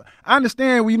 I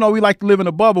understand. We like to live in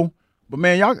a bubble, but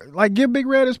man, y'all give Big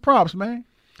Red his props, man.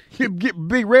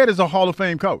 Big Red is a Hall of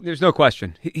Fame coach. There's no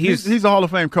question. He's a Hall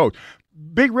of Fame coach.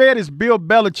 Big Red is Bill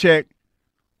Belichick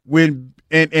when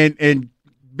and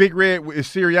Big Red is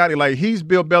Sirianni. Like, he's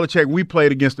Bill Belichick. We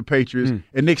played against the Patriots,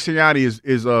 and Nick Sirianni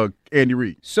is Andy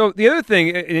Reid. So the other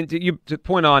thing, and to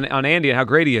point on Andy and how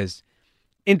great he is,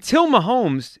 until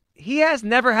Mahomes, he has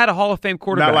never had a Hall of Fame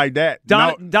quarterback. Not like that.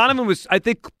 Donovan was, I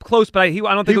think, close, but I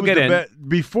don't think he'll get in.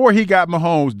 Before he got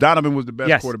Mahomes, Donovan was the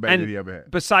best quarterback that he ever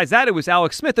had. Besides that, it was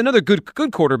Alex Smith, another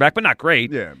good quarterback, but not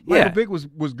great. Yeah, Michael Vick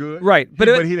was good. Right. But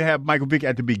he didn't have Michael Vick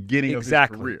at the beginning of his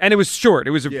career. And it was short.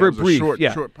 It was a brief. Short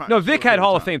Vick had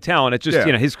Hall of Fame talent. It just,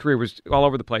 his career was all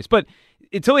over the place. But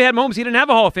until he had Mahomes, he didn't have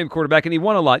a Hall of Fame quarterback, and he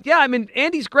won a lot. Yeah, I mean,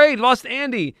 Andy's great. Lost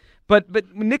Andy. But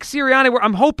Nick Sirianni,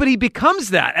 I'm hoping he becomes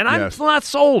that, and I'm not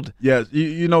sold. Yes.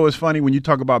 It's funny when you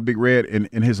talk about Big Red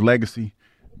and his legacy.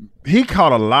 He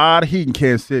caught a lot of heat in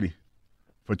Kansas City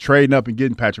for trading up and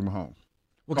getting Patrick Mahomes.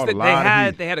 Well,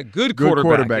 they had a good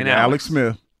quarterback in Alex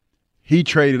Smith. He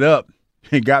traded up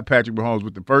and got Patrick Mahomes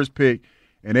with the first pick,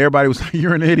 and everybody was like,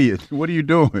 "You're an idiot. What are you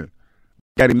doing?"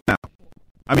 Got him now.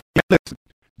 I mean, listen,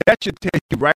 that should tell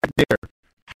you right there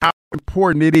how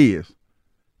important it is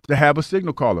to have a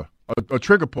signal caller. A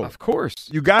trigger puller. Of course.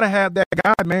 You got to have that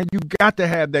guy, man. You got to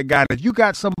have that guy. If you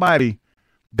got somebody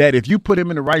that if you put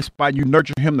him in the right spot, you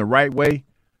nurture him the right way,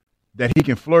 that he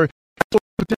can flourish.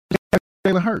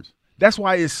 Jalen Hurts. That's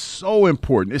why it's so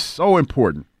important. It's so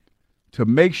important to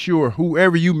make sure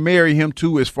whoever you marry him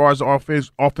to as far as the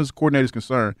offensive coordinator is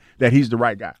concerned, that he's the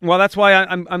right guy. Well, that's why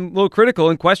I'm a little critical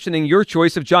in questioning your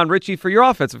choice of John Ritchie for your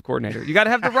offensive coordinator. You got to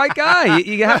have the right guy.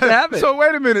 You have to have it. So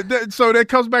wait a minute. So that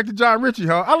comes back to John Ritchie,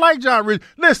 huh? I like John Ritchie.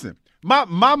 Listen, my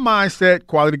mindset,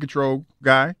 quality control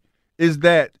guy, is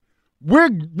that we're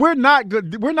not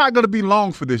going to be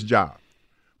long for this job.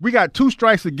 We got 2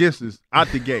 strikes against us out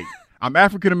the gate. I'm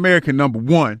African American, number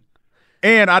 1.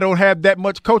 And I don't have that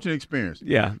much coaching experience.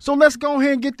 Yeah. So let's go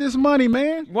ahead and get this money,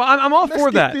 man. Well, I'm all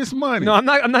for that. Let's get this money. No, I'm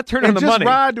not turning on the just money. Just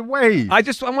ride the wave. I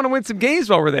want to win some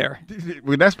games while we're there.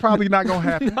 Well, that's probably not going to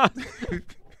happen.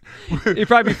 It'd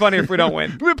probably be funnier if we don't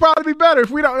win. It'd probably be better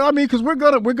if we don't. I mean, because we're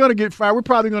gonna get fired. We're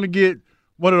probably gonna get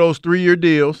one of those 3-year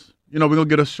deals. We're gonna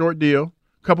get a short deal,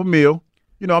 couple mil.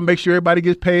 I'll make sure everybody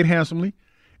gets paid handsomely.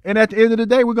 And at the end of the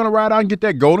day, we're going to ride out and get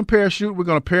that golden parachute. We're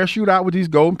going to parachute out with these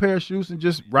golden parachutes and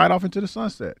just ride off into the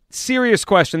sunset. Serious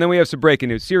question. Then we have some breaking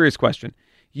news. Serious question.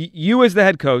 You as the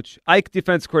head coach, Ike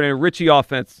defense coordinator, Richie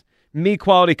offense, me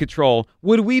quality control.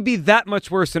 Would we be that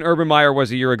much worse than Urban Meyer was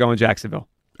a year ago in Jacksonville?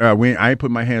 I ain't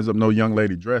putting my hands up no young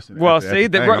lady dressing. Well,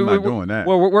 I'm not doing that.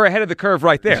 Well, we're ahead of the curve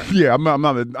right there. Yeah, I'm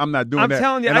not doing that. I'm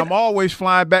telling you. And I'm always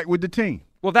flying back with the team.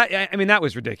 Well, that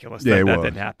was ridiculous. Yeah, that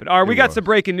didn't happen. All right, we got some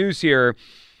breaking news here.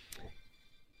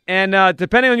 And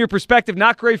depending on your perspective,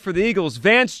 not great for the Eagles.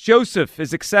 Vance Joseph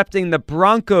is accepting the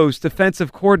Broncos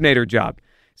defensive coordinator job.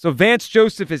 So Vance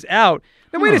Joseph is out.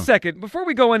 Now, wait a second. Before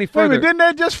we go any further. Wait, didn't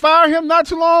they just fire him not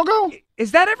too long ago?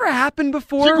 Has that ever happened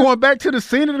before? You're going back to the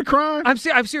scene of the crime? I'm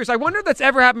serious. I wonder if that's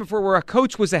ever happened before where a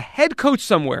coach was a head coach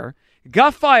somewhere,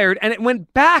 got fired, and it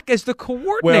went back as the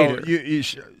coordinator.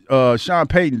 Well, Sean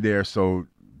Payton there, so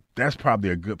that's probably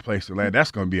a good place to land.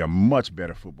 That's going to be a much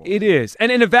better football. It is.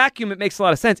 And in a vacuum, it makes a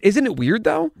lot of sense. Isn't it weird,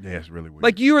 though? Yeah, it's really weird.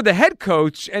 Like, you were the head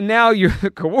coach, and now you're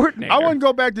the coordinator. I wouldn't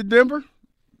go back to Denver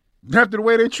after the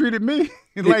way they treated me.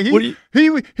 Like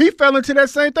he fell into that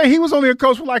same thing. He was only a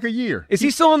coach for like a year. Is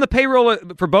he still on the payroll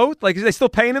for both? Like, is they still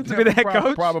paying him to be the head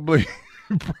coach? Probably.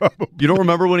 You don't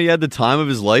remember when he had the time of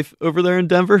his life over there in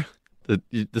Denver? The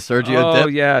Sergio Dip? Oh,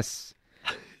 yes.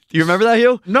 Do you remember that,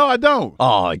 Hugh? No, I don't. Oh,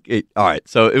 all right.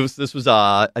 So this was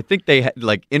I think they had,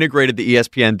 integrated the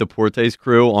ESPN Deportes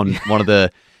crew on one of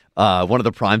the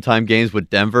primetime games with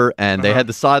Denver, and they had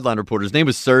the sideline reporter. His name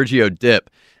was Sergio Dip,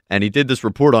 and he did this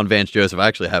report on Vance Joseph. I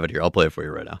actually have it here. I'll play it for you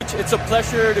right now. It's a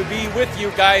pleasure to be with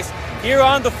you guys here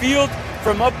on the field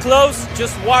from up close,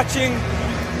 just watching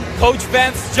Coach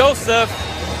Vance Joseph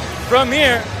from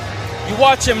here. You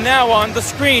watch him now on the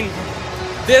screen.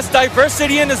 This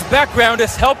diversity in his background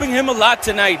is helping him a lot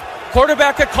tonight.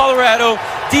 Quarterback at Colorado,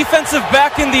 defensive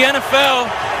back in the NFL,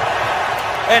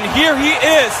 and here he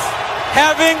is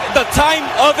having the time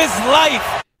of his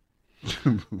life.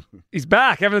 He's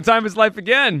back, having the time of his life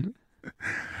again.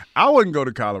 I wouldn't go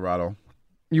to Colorado.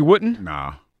 You wouldn't?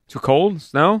 Nah. Too cold?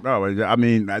 Snow? No, I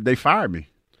mean, they fired me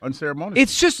unceremoniously.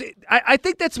 It's just, I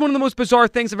think that's one of the most bizarre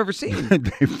things I've ever seen.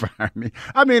 They fired me.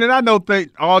 I mean, and I know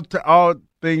all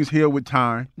things heal with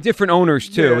time. Different owners,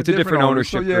 too. Yeah, it's a different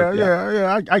ownership so, group.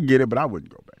 Yeah, I get it, but I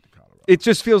wouldn't go back to Colorado. it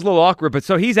just feels a little awkward. But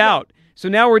so he's out. So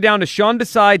now we're down to Sean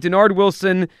Desai, Denard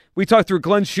Wilson. We talked through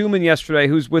Glenn Schumann yesterday,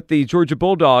 who's with the Georgia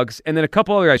Bulldogs, and then a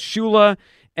couple other guys, Shula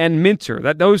and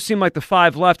Minter. Those seem like the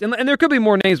 5 left. And there could be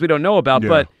more names we don't know about,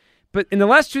 but in the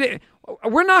last 2 days,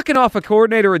 we're knocking off a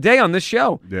coordinator a day on this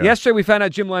show. Yeah. Yesterday we found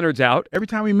out Jim Leonard's out. Every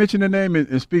time we mention the name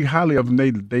and speak highly of them,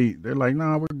 they're like,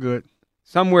 nah, we're good.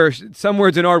 Somewhere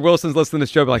Denard Wilson's listening to this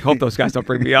show, like, hope those guys don't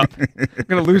bring me up. I'm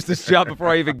going to lose this job before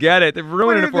I even get it. They're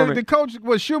ruining it for me. The coach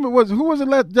was Schumann. Who was it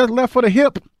just left for the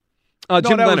hip?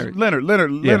 Jim Leonard.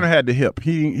 Leonard had the hip.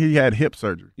 He had hip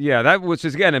surgery. Yeah, that was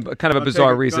just, again, kind of a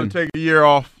bizarre reason. Take a year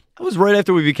off. That was right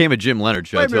after we became a Jim Leonard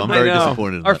show, so I'm very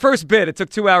disappointed in Our first bit, it took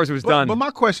 2 hours, it was done. But my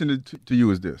question to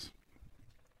you is this.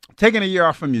 Taking a year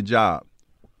off from your job,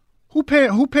 who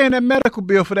paying that medical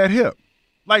bill for that hip?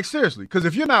 Like, seriously, because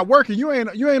if you're not working, you ain't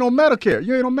on Medicare.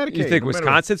 You ain't on Medicaid. You think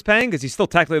Wisconsin's paying? Because he's still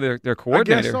technically their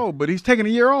coordinator. I guess so, but he's taking a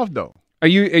year off, though. Are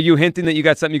you hinting that you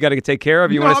got something you got to take care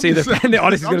of? You want to see the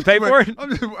audience is going to pay for it?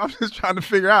 I'm just trying to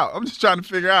figure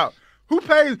out. Who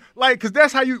pays, like, because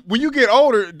that's how when you get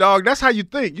older, dog, that's how you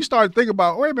think. You start thinking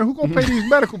about, wait a minute, who going to pay these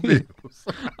medical bills?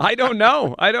 I don't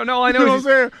know. I know. You know what I'm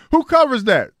saying? Who covers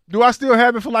that? Do I still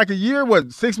have it for like a year?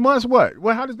 What, 6 months? What?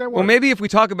 How does that work? Well, maybe if we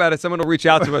talk about it, someone will reach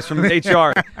out to us from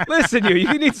HR. Listen,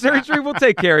 you need surgery, we'll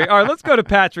take care of you. All right, let's go to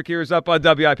Patrick here who's up on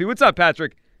WIP. What's up,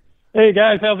 Patrick? Hey,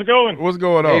 guys, how's it going? What's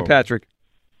going on? Hey, Patrick.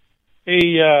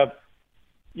 Hey,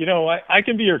 I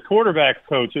can be your quarterback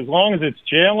coach as long as it's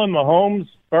Jalen, Mahomes,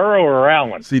 Burrow, or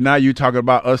Allen. See, now you're talking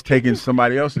about us taking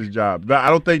somebody else's job. I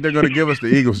don't think they're going to give us the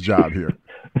Eagles' job here.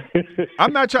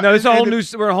 I'm not trying. No,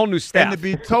 we're a whole new staff. And to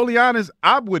be totally honest,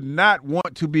 I would not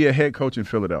want to be a head coach in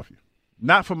Philadelphia.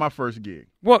 Not for my first gig.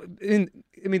 Well,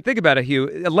 think about it, Hugh.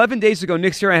 11 days ago,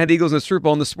 Nick Sirianni had Eagles in the Super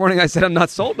Bowl, and this morning I said I'm not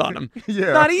sold on them. Yeah.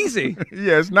 It's not easy.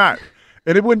 Yeah, it's not.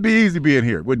 And it wouldn't be easy being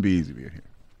here. What are you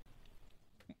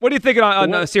thinking on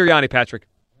Sirianni, Patrick?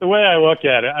 The way I look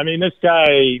at it, this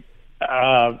guy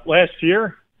last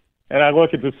year, and I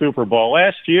look at the Super Bowl.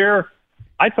 Last year,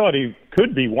 I thought he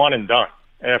could be one and done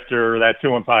after that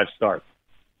 2-5 start.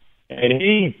 And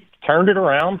he turned it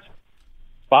around.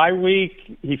 Bye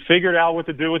week, he figured out what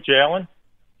to do with Jalen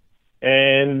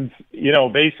and,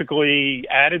 basically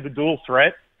added the dual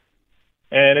threat.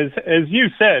 And as you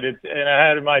said, and I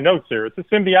had in my notes here, it's a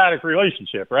symbiotic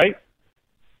relationship, right?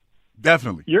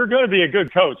 Definitely. You're going to be a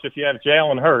good coach if you have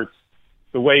Jalen Hurts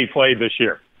the way he played this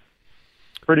year.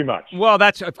 Pretty much. Well,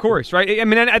 that's, of course, right?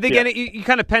 I think you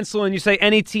kind of pencil in, you say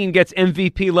any team gets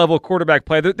MVP-level quarterback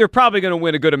play, they're probably going to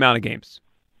win a good amount of games.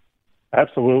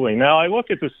 Absolutely. Now, I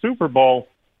look at the Super Bowl.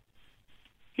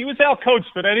 He was out-coached,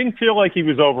 but I didn't feel like he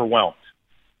was overwhelmed,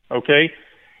 okay?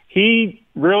 He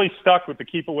really stuck with the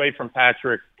keep away from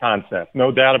Patrick concept,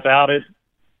 no doubt about it.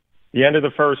 The end of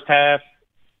the first half,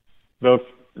 the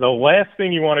last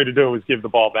thing you wanted to do was give the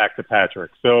ball back to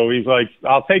Patrick. So he's like,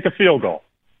 I'll take a field goal,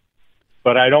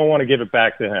 but I don't want to give it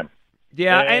back to him.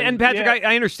 Yeah, and Patrick, yeah.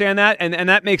 I understand that, and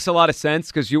that makes a lot of sense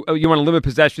because you want to limit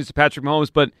possessions to Patrick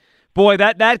Mahomes, but boy,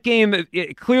 that game,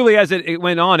 clearly as it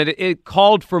went on, it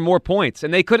called for more points,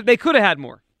 and they could have had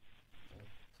more.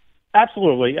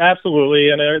 Absolutely,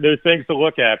 and there's things to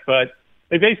look at, but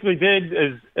they basically did,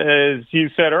 as you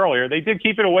said earlier, they did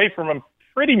keep it away from him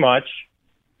pretty much,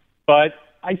 but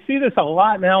I see this a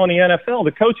lot now in the NFL.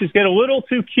 The coaches get a little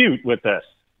too cute with this.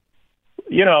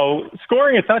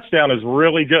 Scoring a touchdown is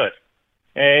really good.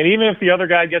 And even if the other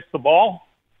guy gets the ball,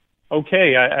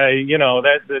 okay,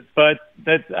 but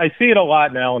I see it a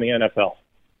lot now in the NFL.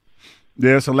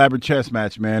 Yeah, it's a elaborate chess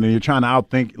match, man, and you're trying to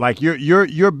outthink. Like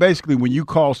you're basically, when you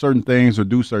call certain things or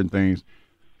do certain things,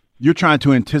 you're trying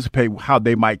to anticipate how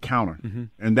they might counter,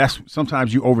 and that's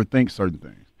sometimes you overthink certain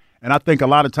things. And I think a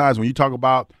lot of times when you talk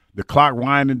about the clock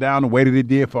winding down the way that it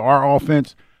did for our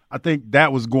offense, I think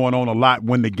that was going on a lot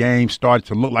when the game started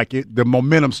to look like the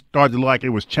momentum started to look like it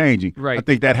was changing. Right. I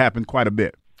think that happened quite a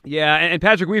bit. Yeah, and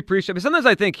Patrick, we appreciate it. But sometimes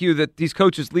I think, Hugh, that these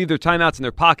coaches leave their timeouts in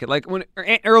their pocket. Like when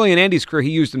early in Andy's career, he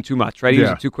used them too much, right? He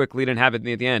used them too quickly, didn't have it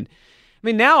at the end.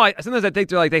 Now, sometimes I think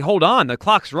they're like, they hold on. The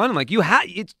clock's running. Like,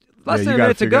 it's less than a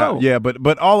minute to go. Yeah,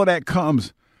 but all of that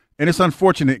comes, and it's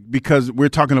unfortunate because we're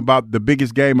talking about the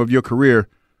biggest game of your career.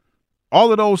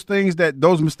 All of those things,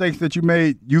 those mistakes that you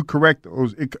made, you correct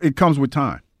those. It comes with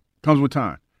time.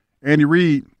 Andy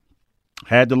Reid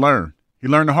had to learn. He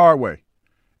learned the hard way.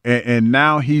 And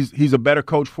now he's a better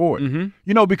coach for it.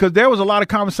 Because there was a lot of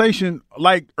conversation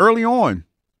like early on,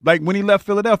 like when he left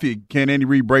Philadelphia. Can Andy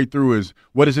Reid break through?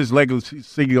 What is his legacy?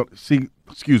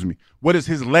 What is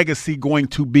his legacy going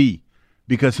to be?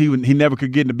 Because he never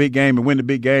could get in the big game and win the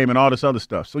big game and all this other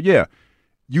stuff. So yeah,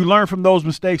 you learn from those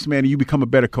mistakes, man, and you become a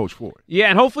better coach for it. Yeah,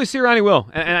 and hopefully Sirianni will.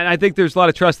 And I think there's a lot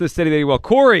of trust in this city that he will.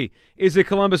 Corey is in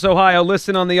Columbus, Ohio.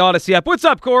 Listen on the Odyssey app. What's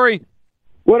up, Corey?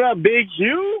 What up, Big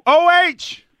Hugh?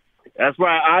 OH. That's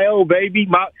right, IO, baby.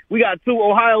 We got two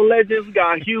Ohio legends. We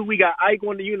got Hugh. We got Ike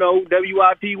on the,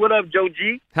 WIP. What up, Joe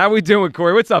G? How we doing,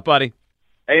 Corey? What's up, buddy?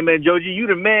 Hey, man, Joe G, you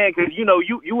the man because, you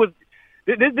was –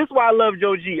 this is why I love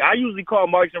Joe G. I usually call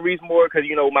Marks and Reese more because,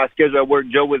 my schedule at work,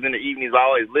 Joe was in the evenings. I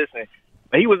always listen.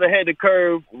 But he was ahead of the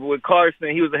curve with Carson.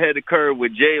 He was ahead of the curve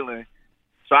with Jalen.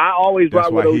 So I always rock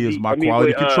with OG. That's why he is my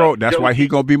quality control. That's why he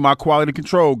gonna be my quality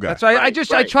control guy. That's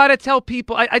right. I try to tell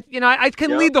people. I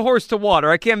can lead the horse to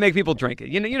water. I can't make people drink it.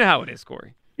 You know how it is,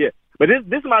 Corey. Yeah, but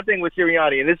this is my thing with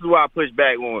Sirianni, and this is why I push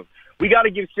back on him. We got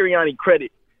to give Sirianni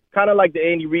credit, kind of like the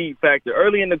Andy Reid factor.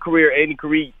 Early in the career, Andy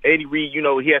Reid,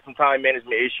 he had some time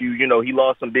management issues. He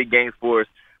lost some big games for us,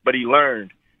 but he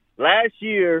learned. Last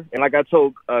year, and like I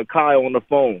told Kyle on the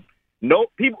phone.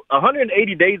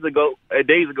 180 days ago,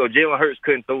 Jalen Hurts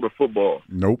couldn't throw the football.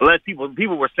 Nope. Unless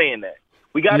people were saying that.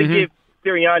 We got to give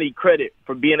Sirianni credit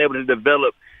for being able to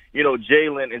develop,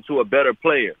 Jalen into a better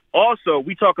player. Also,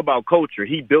 we talk about culture.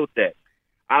 He built that.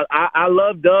 I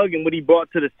love Doug and what he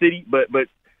brought to the city, but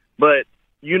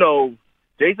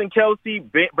Jason Kelsey,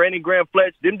 Brandon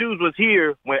Graham-Fletch, them dudes was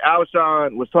here when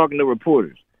Alshon was talking to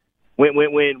reporters. When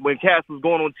Cass was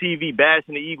going on TV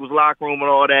bashing the Eagles locker room and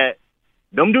all that.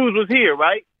 Them dudes was here,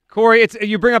 right? Corey,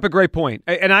 you bring up a great point.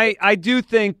 And I do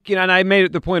think, and I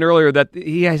made the point earlier that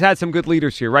he has had some good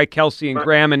leaders here, right? Kelsey and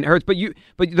Graham and Hurts. But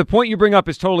the point you bring up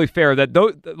is totally fair, that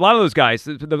a lot of those guys,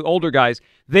 the older guys,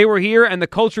 they were here and the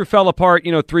culture fell apart,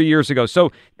 3 years ago.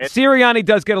 So Sirianni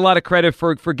does get a lot of credit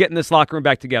for getting this locker room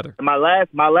back together. My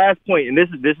last point, and this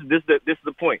is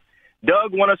the point.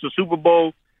 Doug won us a Super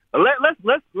Bowl. Let's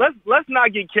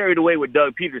not get carried away with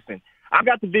Doug Peterson. I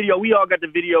got the video. We all got the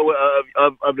video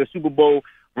of the Super Bowl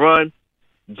run.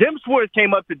 Jim Schwartz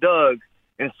came up to Doug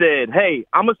and said, hey,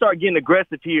 I'm going to start getting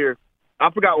aggressive here.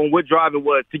 I forgot on what drive it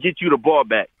was to get you the ball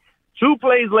back. 2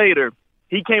 plays later,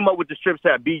 he came up with the strip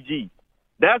sack BG.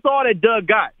 That's all that Doug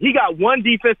got. He got one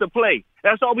defensive play.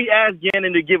 That's all we asked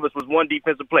Gannon to give us was one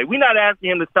defensive play. We're not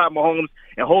asking him to stop Mahomes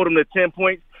and hold him to 10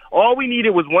 points. All we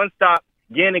needed was one stop.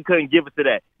 Gannon couldn't give us to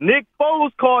that. Nick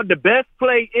Foles called the best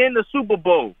play in the Super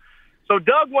Bowl. So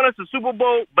Doug won us the Super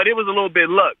Bowl, but it was a little bit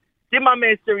luck. Give my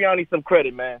man Sirianni some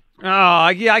credit, man. Oh,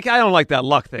 yeah, I don't like that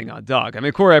luck thing on Doug. I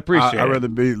mean, Corey, I appreciate it. I'd rather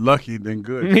be lucky than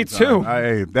good. Me too.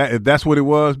 If that's what it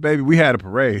was, baby, we had a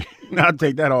parade. I'd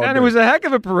take that all day. And it was a heck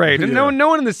of a parade. And no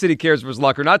one in the city cares if it was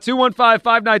luck or not.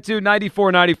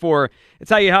 215-592-9494. It's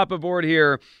how you hop aboard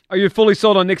here. Are you fully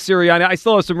sold on Nick Sirianni? I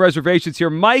still have some reservations here.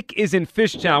 Mike is in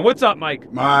Fishtown. What's up,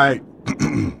 Mike? Mike.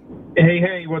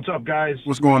 Hey, what's up, guys?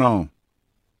 What's going on?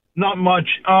 Not much.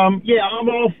 Yeah, I'm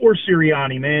all for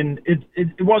Sirianni, man. It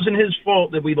wasn't his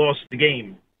fault that we lost the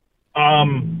game.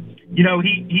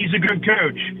 He's a good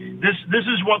coach. This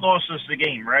is what lost us the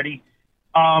game. Ready?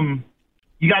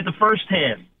 You got the first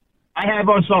half. I have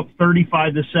us up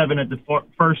 35-7 at the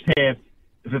first half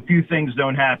if a few things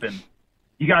don't happen.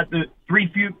 You got the 3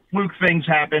 fluke things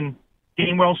happen.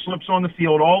 Gainwell slips on the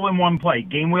field all in one play.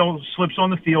 Gainwell slips on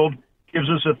the field, gives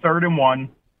us a 3rd and 1.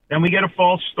 Then we get a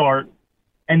false start.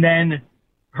 And then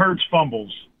Hurts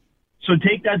fumbles. So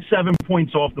take that 7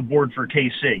 points off the board for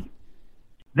KC.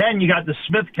 Then you got the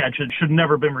Smith catch that should have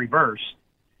never been reversed.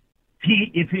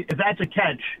 If that's a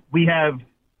catch, we have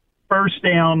first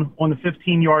down on the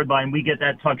 15-yard line. We get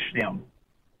that touchdown.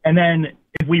 And then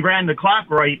if we ran the clock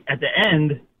right at the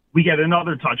end, we get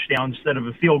another touchdown instead of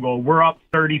a field goal. We're up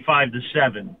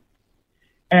 35-7.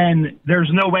 And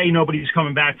there's no way nobody's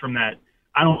coming back from that.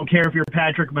 I don't care if you're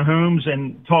Patrick Mahomes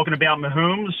and talking about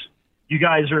Mahomes, you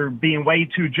guys are being way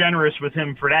too generous with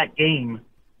him for that game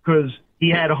because he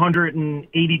had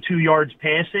 182 yards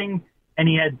passing and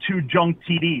he had 2 junk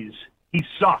TDs. He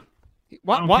sucked.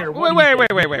 What?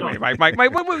 Wait, Mike.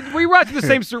 We watched the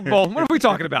same Super Bowl. What are we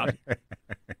talking about?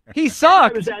 He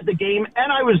sucked. I was at the game and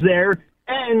I was there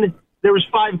and there was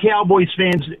 5 Cowboys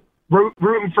fans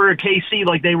rooting for a KC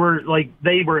like they were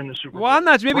in the Super Bowl. Well, I'm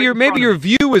not. Maybe your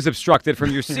view was obstructed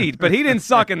from your seat, but he didn't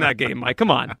suck in that game, Mike. Come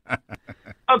on.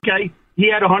 Okay, he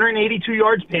had 182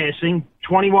 yards passing,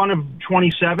 21 of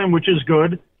 27, which is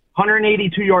good.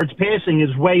 182 yards passing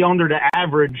is way under the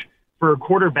average for a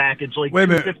quarterback. It's like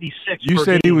 256. You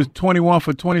said he was 21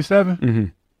 for 27. Mm-hmm.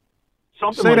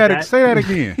 Something say like that. Say that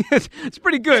again. It's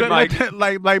pretty good, Mike.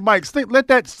 Like Mike. Say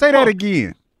that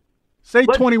again. Say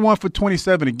 21 for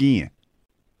 27 again.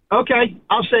 Okay,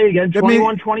 I'll say it again.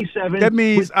 21-27. That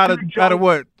means out of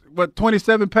what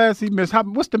 27 passes he missed.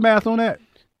 What's the math on that?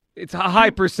 It's a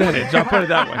high percentage. I'll put it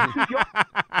that way.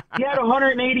 He had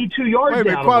 182 yards. Wait a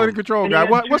minute, out quality of him. control And he guy. had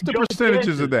What's the two percentages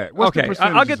chances. of that? What's the Okay,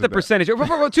 percentages I'll get the of that? percentage.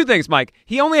 Well, two things, Mike.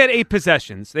 He only had 8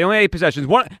 possessions. They only had 8 possessions.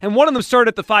 One of them started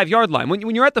at the 5-yard line.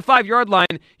 When you're at the 5-yard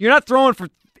line, you're not throwing for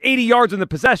 80 yards in the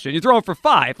possession. You're throwing for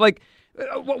 5. Like,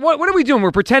 what are we doing? We're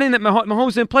pretending that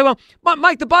Mahomes didn't play well.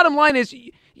 Mike, the bottom line is,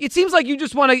 it seems like you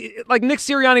just want to, like Nick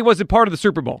Sirianni wasn't part of the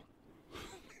Super Bowl.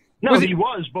 No, he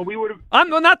was, but we would have. I'm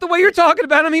not the way you're talking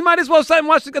about him. He might as well sit and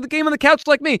watch the game on the couch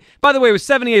like me. By the way, it was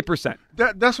 78%.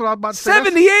 That's what I was about to say.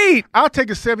 78. I'll take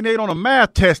a 78 on a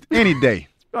math test any day.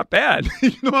 Not bad.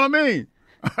 You know what I mean?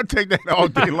 I'll take that all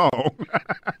day long.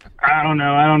 I don't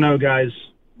know, guys.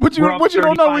 What you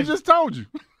don't know? We just told you.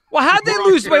 Well, how'd they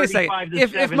lose? Wait a second. 35 to If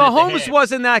 7 at the Mahomes half.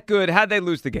 wasn't that good, how'd they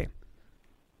lose the game?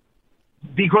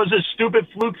 Because of stupid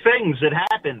fluke things that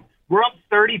happened. We're up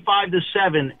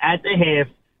 35-7 at the half.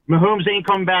 Mahomes ain't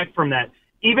coming back from that.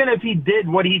 Even if he did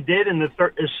what he did in the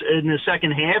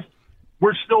second half,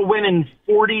 we're still winning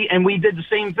 40, and we did the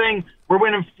same thing. We're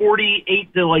winning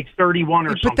 48 to like 31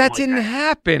 or something. But that didn't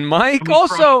happen, Mike.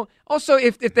 Also,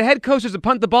 if the head coach is to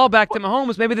punt the ball back to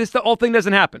Mahomes, maybe the whole thing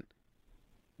doesn't happen.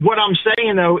 What I'm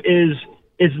saying though is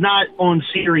it's not on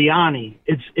Sirianni.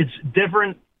 It's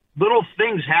different little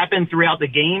things happen throughout the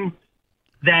game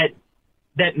that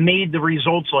made the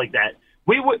results like that.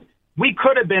 We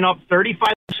could have been up 35-7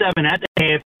 at the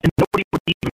half, and nobody would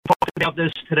even talk about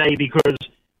this today because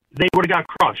they would have got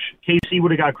crushed. KC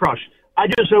would have got crushed. I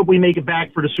just hope we make it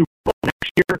back for the Super Bowl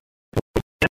next year.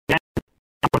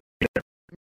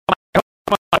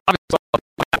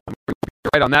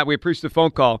 Right on that. We appreciate the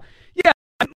phone call. Yeah,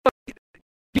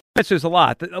 you mentioned a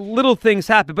lot. Little things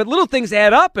happen, but little things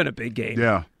add up in a big game.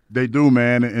 Yeah, they do,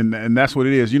 man, and that's what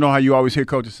it is. You know how you always hear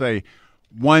coaches say,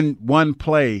 one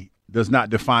play does not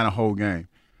define a whole game,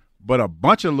 but a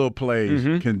bunch of little plays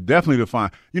can definitely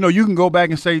define. You know, you can go back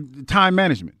and say time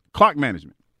management, clock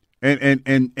management,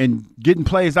 and getting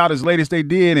plays out as late as they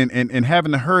did, and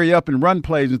having to hurry up and run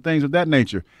plays and things of that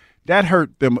nature. That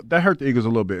hurt them. That hurt the Eagles a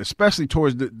little bit, especially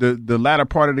towards the latter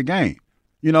part of the game.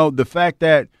 You know, the fact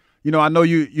that, you know, I know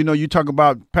you talk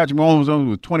about Patrick Mahomes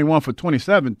with 21 for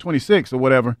 27, 26 or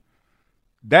whatever.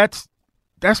 That's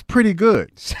pretty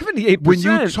good. 78%. When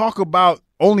you talk about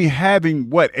only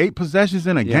having 8 possessions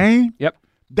in a game? Yep.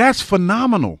 That's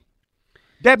phenomenal.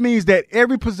 That means that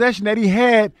every possession that he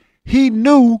had, he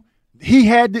knew he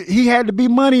had to be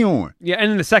money on. Yeah,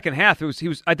 and in the second half, he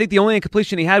was. I think the only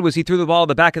incompletion he had was he threw the ball at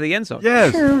the back of the end zone.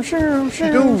 Yes, dude.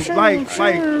 Like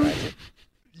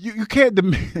you can't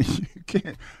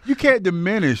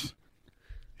diminish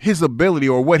his ability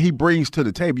or what he brings to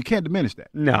the table. You can't diminish that.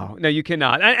 No, you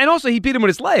cannot. And also, he beat him with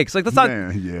his legs. Like, let's not.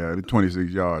 Yeah, the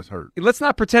 26 yards hurt. Let's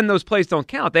not pretend those plays don't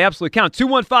count. They absolutely count.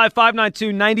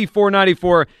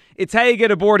 215-592-9494. It's how you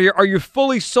get aboard here. Are you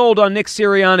fully sold on Nick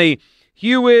Sirianni?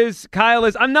 Hugh is, Kyle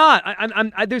is. I'm not.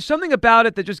 There's something about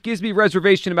it that just gives me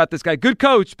reservation about this guy. Good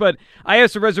coach, but I have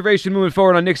some reservation moving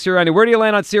forward on Nick Sirianni. Where do you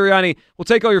land on Sirianni? We'll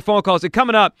take all your phone calls. And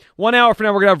coming up, 1 hour from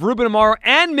now, we're going to have Ruben Amaro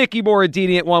and Mickey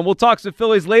Morandini at 1. We'll talk some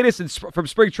Phillies' latest from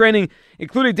spring training,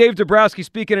 including Dave Dombrowski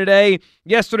speaking today.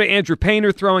 Yesterday, Andrew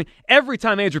Painter throwing. Every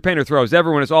time Andrew Painter throws,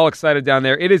 everyone is all excited down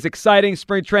there. It is exciting.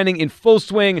 Spring training in full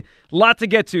swing. Lot to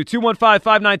get to.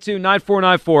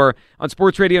 215-592-9494 on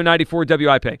Sports Radio 94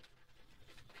 WIP.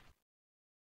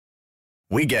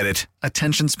 We get it.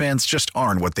 Attention spans just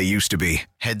aren't what they used to be.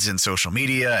 Heads in social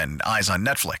media and eyes on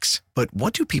Netflix. But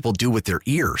what do people do with their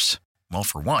ears? Well,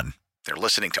 for one, they're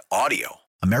listening to audio.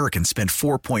 Americans spend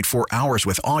 4.4 hours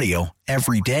with audio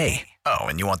every day. Oh,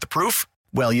 and you want the proof?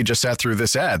 Well, you just sat through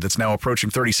this ad that's now approaching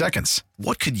 30 seconds.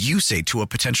 What could you say to a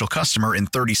potential customer in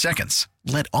 30 seconds?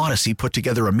 Let Odyssey put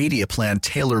together a media plan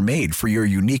tailor-made for your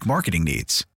unique marketing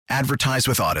needs. Advertise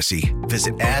with Odyssey.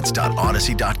 Visit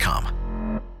ads.odyssey.com.